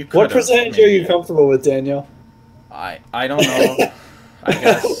 What percentage are you comfortable with, Daniel? I don't know. I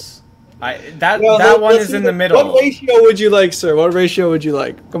guess. That one is in the middle. What ratio would you like, sir? What ratio would you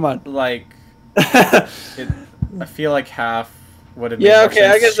like? Come on. Like, I feel like half would have. Yeah, okay,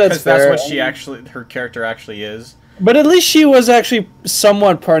 I guess that's fair. That's what her character actually is. But at least she was actually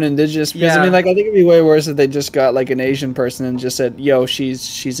somewhat part indigenous. Because I mean, like, I think it'd be way worse if they just got like an Asian person and just said, "Yo,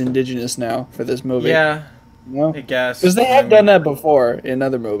 she's indigenous now for this movie." Yeah. No, I guess because they have done that before in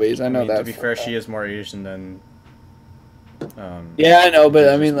other movies. I know that. To be fair, she is more Asian than. Yeah, I know, but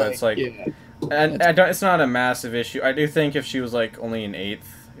I mean, like, it's like, and it's not a massive issue. I do think if she was like only an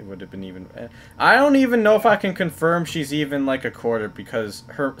eighth, it would have been even. I don't even know if I can confirm she's even like a quarter, because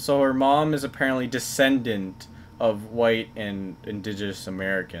her mom is apparently descendant of white and indigenous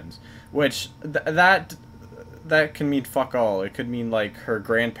Americans, which that can mean fuck all. It could mean like her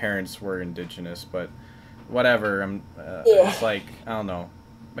grandparents were indigenous, but whatever. It's like, I don't know.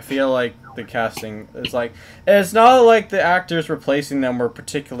 I feel like the casting is like, it's not like the actors replacing them were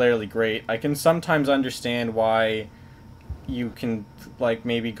particularly great. I can sometimes understand why you can like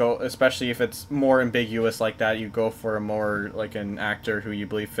maybe go, especially if it's more ambiguous like that, you go for a more like an actor who you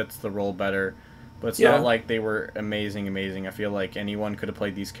believe fits the role better. But it's not like they were amazing. I feel like anyone could have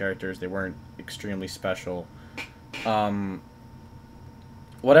played these characters. They weren't extremely special.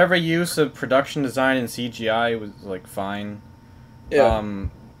 Whatever use of production design and CGI was like fine.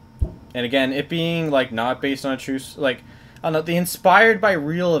 And again, it being like not based on a true, like, I don't know, the inspired by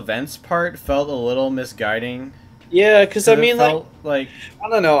real events part felt a little misguiding. Yeah, because I mean, like I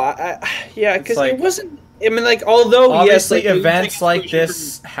don't know, because like, it wasn't. I mean, like, although obviously yes, like, events like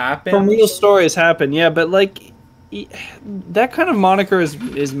this happen from real stories happen, yeah, but like that kind of moniker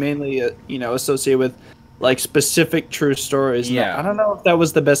is mainly you know, associated with like specific true stories. Yeah, I don't know if that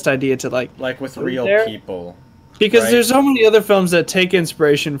was the best idea to like with real people. Because there's so many other films that take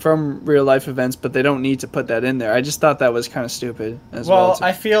inspiration from real life events, but they don't need to put that in there. I just thought that was kind of stupid as well. Well,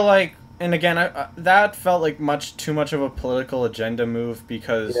 I feel like, and again, that felt like too much of a political agenda move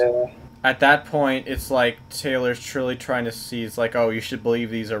because at that point, it's like Taylor's truly trying to see, it's like, oh, you should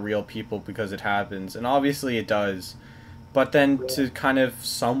believe these are real people because it happens. And obviously it does. But then to kind of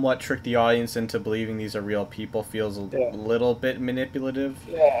somewhat trick the audience into believing these are real people feels a little bit manipulative.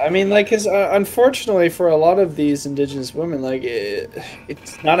 Yeah, I mean, like, cause unfortunately for a lot of these indigenous women, like,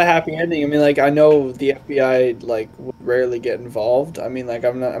 it's not a happy ending. I mean, like, I know the FBI like would rarely get involved. I mean, like,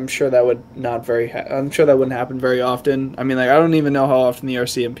 I'm sure that would I'm sure that wouldn't happen very often. I mean, like, I don't even know how often the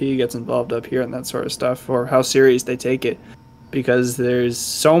RCMP gets involved up here and that sort of stuff, or how serious they take it. Because there's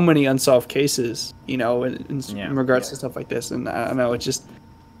so many unsolved cases, you know, in regards to stuff like this, and I don't know, I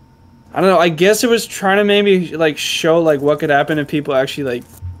don't know. I guess it was trying to maybe like show like what could happen if people actually like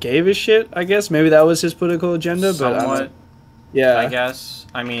gave a shit. I guess maybe that was his political agenda, but I guess.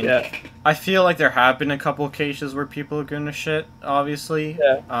 I mean, I feel like there have been a couple of cases where people are giving a shit. Obviously,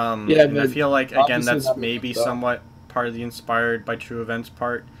 and I feel like again that's maybe somewhat part of the inspired by true events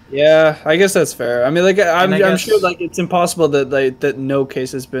part. Yeah, I guess that's fair. I mean, like, I'm sure, like, it's impossible that no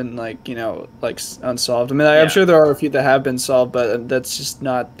case has been, like, you know, like, unsolved. I mean, I'm sure there are a few that have been solved, but that's just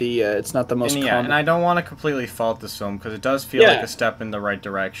not the, it's not the most common. And I don't want to completely fault this film, because it does feel like a step in the right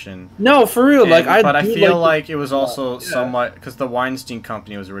direction. No, for real, but I feel like it was also somewhat, because the Weinstein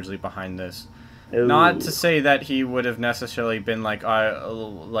Company was originally behind this. Ooh. Not to say that he would have necessarily been like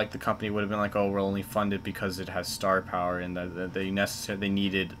the company would have been like, oh, we're only funded because it has star power and that they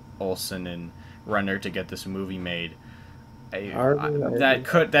needed Olsen and Renner to get this movie made.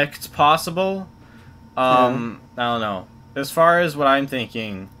 That's possible. I don't know. As far as what I'm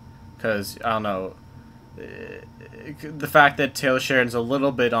thinking, because I don't know, the fact that Taylor Sheridan's a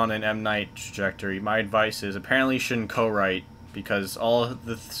little bit on an M. Night trajectory. My advice is apparently he shouldn't co-write. Because all of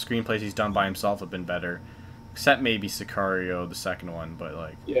the screenplays he's done by himself have been better. Except maybe Sicario, the second one, but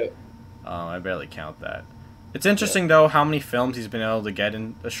like... I barely count that. It's interesting, though, how many films he's been able to get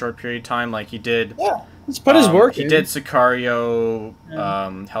in a short period of time. Like, he did... Yeah, he's put his work in. He did Sicario,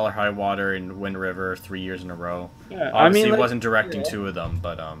 Hell or High Water, and Wind River 3 years in a row. Yeah, Obviously, he wasn't directing two of them,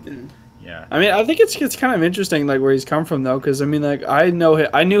 but... Yeah. I mean, I think it's kind of interesting, like, where he's come from, though, because, I mean, like, I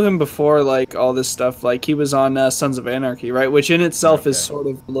knew him before, like, all this stuff. Like, he was on Sons of Anarchy, right? Which in itself is sort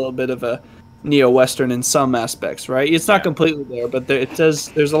of a little bit of a neo-Western in some aspects, right? It's not completely there, but there's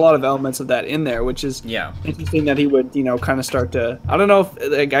a lot of elements of that in there, which is interesting that he would, you know, kind of start to, I don't know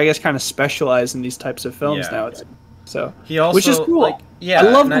if, like, I guess kind of specialize in these types of films now. So he also, which is cool. Like, I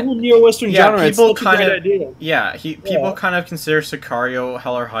love the whole neo-Western genre. People kind of, people kind of consider Sicario,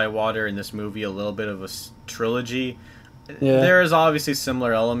 Hell or High Water, in this movie a little bit of a trilogy. There is obviously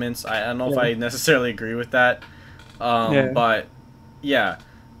similar elements. I don't know if I necessarily agree with that, but I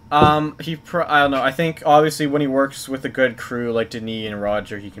don't know. I think obviously when he works with a good crew like Denis and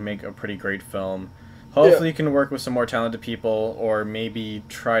Roger, he can make a pretty great film. Hopefully, he can work with some more talented people, or maybe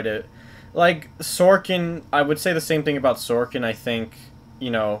try to. Like, Sorkin, I would say the same thing about Sorkin. I think,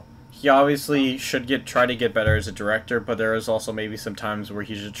 you know, he obviously should try to get better as a director, but there is also maybe some times where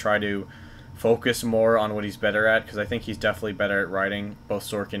he should try to focus more on what he's better at, because I think he's definitely better at writing, both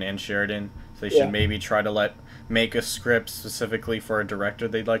Sorkin and Sheridan. So they should maybe try to make a script specifically for a director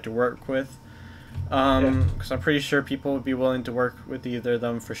they'd like to work with. Because I'm pretty sure people would be willing to work with either of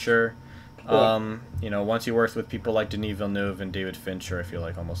them for sure. You know, once you work with people like Denis Villeneuve and David Fincher, I feel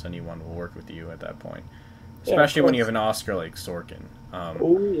like almost anyone will work with you at that point. Especially when you have an Oscar like Sorkin.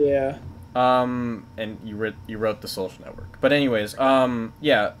 And you wrote The Social Network. But anyways, so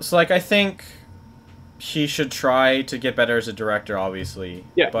like I think he should try to get better as a director, obviously.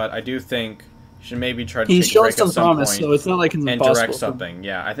 But I do think He should maybe try to He's take a shown break some at some promise, point so it's not like it's and impossible. direct something.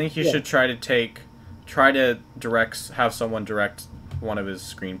 Yeah, I think he Yeah. should try to have someone direct one of his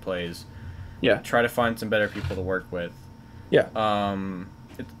screenplays. Yeah. Try to find some better people to work with. Yeah.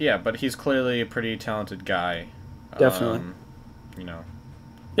 But he's clearly a pretty talented guy. Definitely. You know.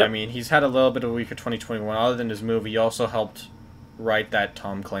 Yep. I mean, he's had a little bit of a weaker 2021. Other than his movie, he also helped write that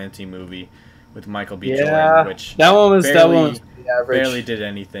Tom Clancy movie with Michael B. Jordan, which that one was pretty average. barely did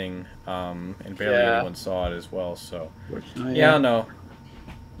anything, and barely anyone saw it as well. So, I don't know.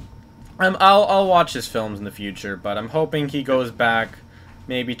 I'll watch his films in the future, but I'm hoping he goes back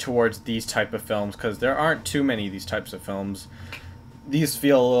maybe towards these type of films, because there aren't too many of these types of films. These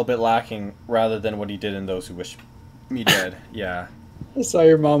feel a little bit lacking rather than what he did in Those Who Wish Me Dead. Yeah. I saw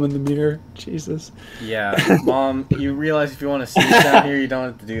your mom in the mirror. Jesus. Yeah, Mom, you realize if you want to see us down here, you don't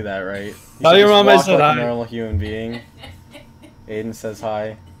have to do that, right? You Tell should your just mom I walk said like hi. a normal human being. Aiden says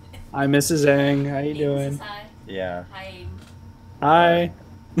hi. Hi, Mrs. Ang. How you doing? Yeah. Hi.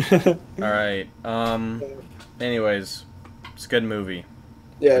 Alright, anyways, it's a good movie.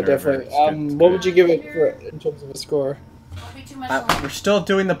 Yeah, Whatever, definitely. it's good, it's What good. would you give it in terms of a score? We're still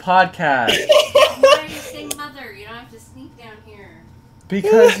doing the podcast. Why are you saying mother? You don't have to sneak down here.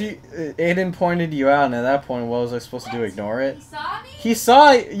 Because Aiden pointed you out, and at that point, what was I supposed to do? Ignore it? He saw me? He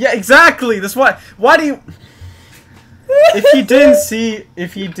saw it. Yeah, exactly. That's why. Why do you? If he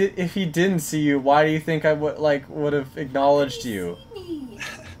didn't see you, why do you think I would have acknowledged you?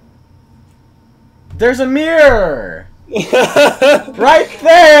 There's a mirror right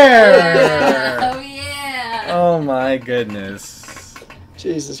there. Oh yeah. Oh my goodness.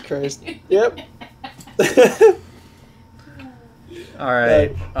 Jesus Christ. Yep. All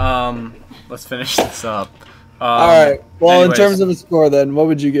right. Let's finish this up. All right. Well, anyways, in terms of a score, then, what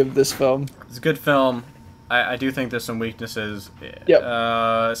would you give this film? it's a good film. I do think there's some weaknesses.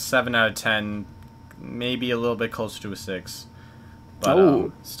 Yep. 7 out of 10, maybe a little bit closer to a 6, but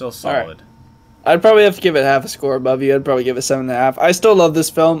Ooh. still solid. I'd probably have to give it half a score above you. I'd probably give it 7.5. I still love this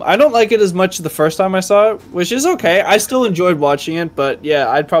film. I don't like it as much the first time I saw it, which is okay. I still enjoyed watching it, but yeah,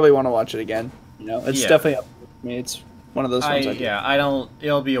 I'd probably want to watch it again. You know, it's definitely up for me. It's one of those films. I don't.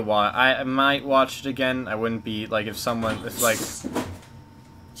 It'll be a while. I might watch it again. I wouldn't be like if like.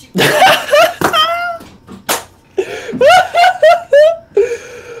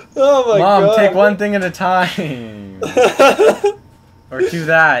 Oh my Mom, god! take one thing at a time. Or do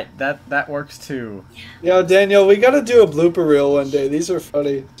that. That works too. Yo, Daniel, we gotta do a blooper reel one day. These are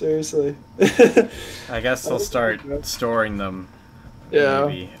funny. Seriously. I guess I'll start storing them. Yeah.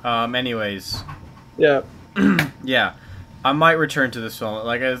 Maybe. Anyways. Yeah. Yeah. I might return to this film.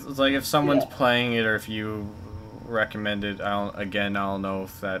 Like if someone's playing it or if you recommend it, I don't know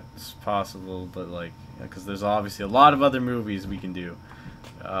if that's possible, but because there's obviously a lot of other movies we can do.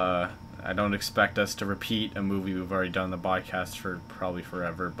 I don't expect us to repeat a movie we've already done the podcast for probably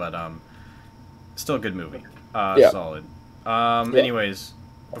forever, but still a good movie. Solid. Anyways,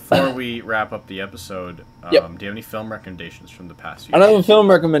 before we wrap up the episode, do you have any film recommendations from the past few I don't have a days? film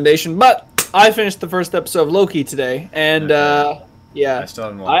recommendation, but I finished the first episode of Loki today, and yeah, I still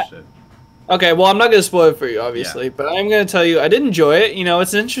haven't watched it. Okay, well, I'm not gonna spoil it for you, obviously, but I'm gonna tell you I did enjoy it. You know,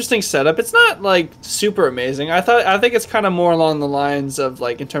 it's an interesting setup. It's not like super amazing. I think it's kind of more along the lines of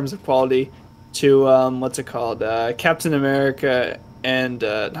like in terms of quality to what's it called, Captain America and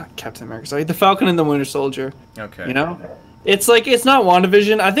not Captain America, sorry, the Falcon and the Winter Soldier. Okay. You know, it's like it's not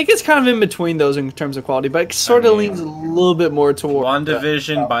WandaVision. I think it's kind of in between those in terms of quality, but it sort of leans a little bit more toward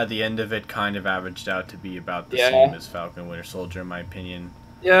WandaVision. By the end of it, kind of averaged out to be about the same as Falcon and Winter Soldier, in my opinion.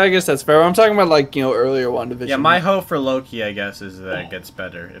 Yeah, I guess that's fair. I'm talking about like earlier WandaVision. Yeah, my hope for Loki, I guess, is that it gets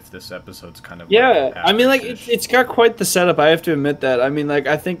better if this episode's kind of I mean, like it's got quite the setup. I have to admit that. I mean, like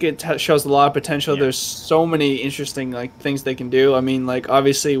I think it shows a lot of potential. There's so many interesting like things they can do. I mean, like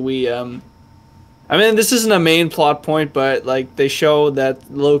obviously I mean, this isn't a main plot point, but like they show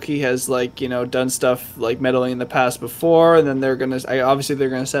that Loki has like done stuff like meddling in the past before, and then they're gonna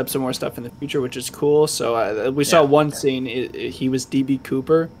set up some more stuff in the future, which is cool. So we saw one scene. He was DB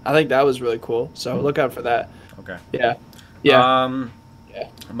Cooper. I think that was really cool. So look out for that. Okay. Yeah. Yeah.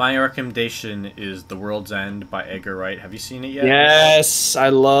 My recommendation is The World's End by Edgar Wright. Have you seen it yet? Yes, I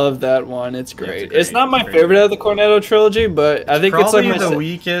love that one. It's great. It's not my very favorite out of the Cornetto trilogy, but I think it's like probably my the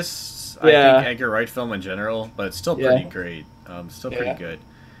weakest. I think Edgar Wright film in general, but it's still pretty great. Still pretty good.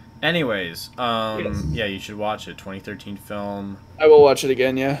 Anyways, yeah, you should watch it. 2013 film. I will watch it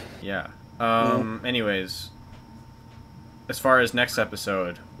again. Yeah. Yeah. Anyways, as far as next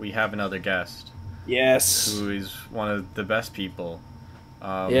episode, we have another guest. Yes. Who is one of the best people.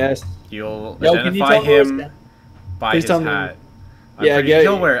 Yes. You'll Yo, can you identify tell me him by his tell me. hat.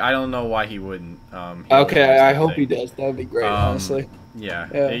 He'll wear it. I don't know why he wouldn't. Okay, I hope he does. That would be great, honestly.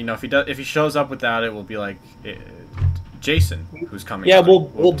 Yeah. You know, if he shows up without it, we'll be like Jason, who's coming. Yeah,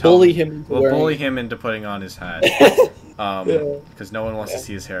 we'll bully him. We'll bully him into putting on his hat. Because no one wants to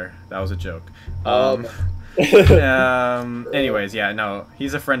see his hair. That was a joke. Anyways, yeah, no,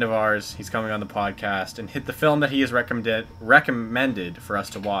 he's a friend of ours. He's coming on the podcast, and the film that he has recommended for us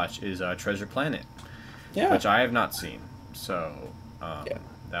to watch is Treasure Planet, which I have not seen. So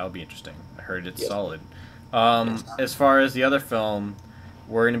that'll be interesting. I heard it's solid. As far as the other film,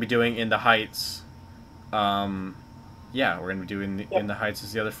 we're going to be doing In the Heights. We're going to be doing In the Heights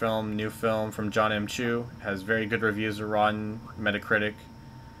is the other film, new film from John M. Chu. Has very good reviews of Rotten Metacritic.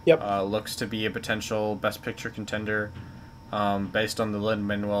 Looks to be a potential Best Picture contender based on the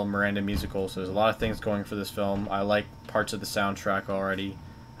Lin-Manuel Miranda musical. So there's a lot of things going for this film. I like parts of the soundtrack already.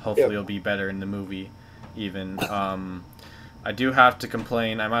 Hopefully it'll be better in the movie even. I do have to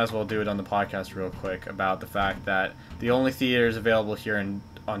complain, I might as well do it on the podcast real quick, about the fact that the only theaters available here in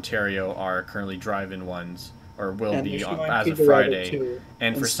Ontario are currently drive-in ones, or will be as of Friday.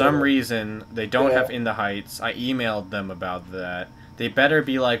 And for some reason, they don't have In the Heights. I emailed them about that. They better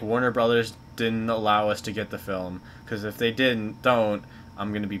be like, Warner Brothers didn't allow us to get the film, because if they don't,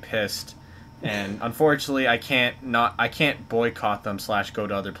 I'm going to be pissed. And unfortunately, I can't boycott them / go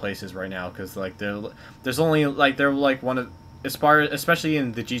to other places right now, because like there's only like they're like one of, especially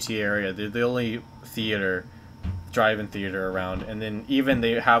in the GTA area, they're the only drive-in theater around, and then even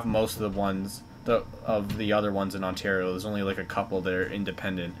they have most of the ones of the other ones in Ontario. There's only like a couple that are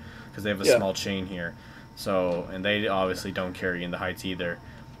independent because they have a small chain here. So, and they obviously don't carry In the Heights either.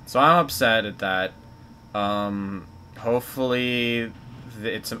 So I'm upset at that. Hopefully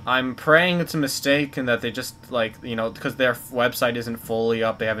I'm praying it's a mistake and that they just, like, you know, because their website isn't fully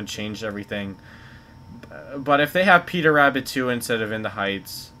up, they haven't changed everything. But if they have Peter Rabbit 2 instead of In the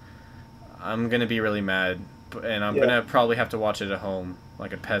Heights, I'm going to be really mad. And I'm going to probably have to watch it at home,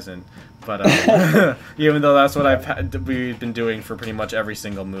 like a peasant. But even though that's what we've been doing for pretty much every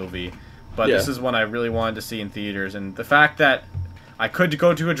single movie. But this is one I really wanted to see in theaters. And the fact that I could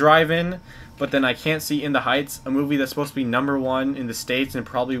go to a drive-in, but then I can't see In the Heights, a movie that's supposed to be #1 in the States and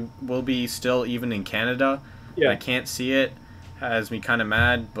probably will be still even in Canada. I can't see it, has me kind of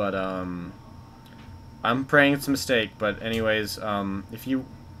mad. But I'm praying it's a mistake. But anyways,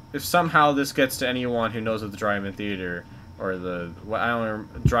 if somehow this gets to anyone who knows of the drive-in theater, or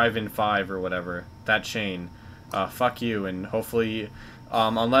Drive-In 5 or whatever, that chain, fuck you, and hopefully,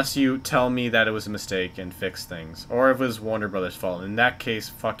 unless you tell me that it was a mistake and fix things, or if it was Warner Brothers' fault. In that case,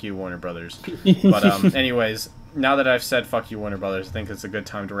 fuck you, Warner Brothers. But anyways, now that I've said fuck you, Warner Brothers, I think it's a good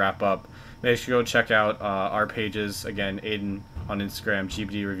time to wrap up. Make sure you go check out our pages. Again, Aiden on Instagram,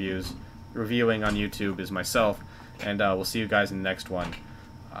 GBD Reviews. Reviewing on YouTube is myself, and we'll see you guys in the next one.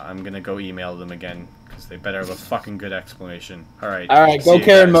 I'm gonna go email them again because they better have a fucking good explanation. All right, go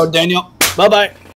Karen mode, Daniel. Bye bye.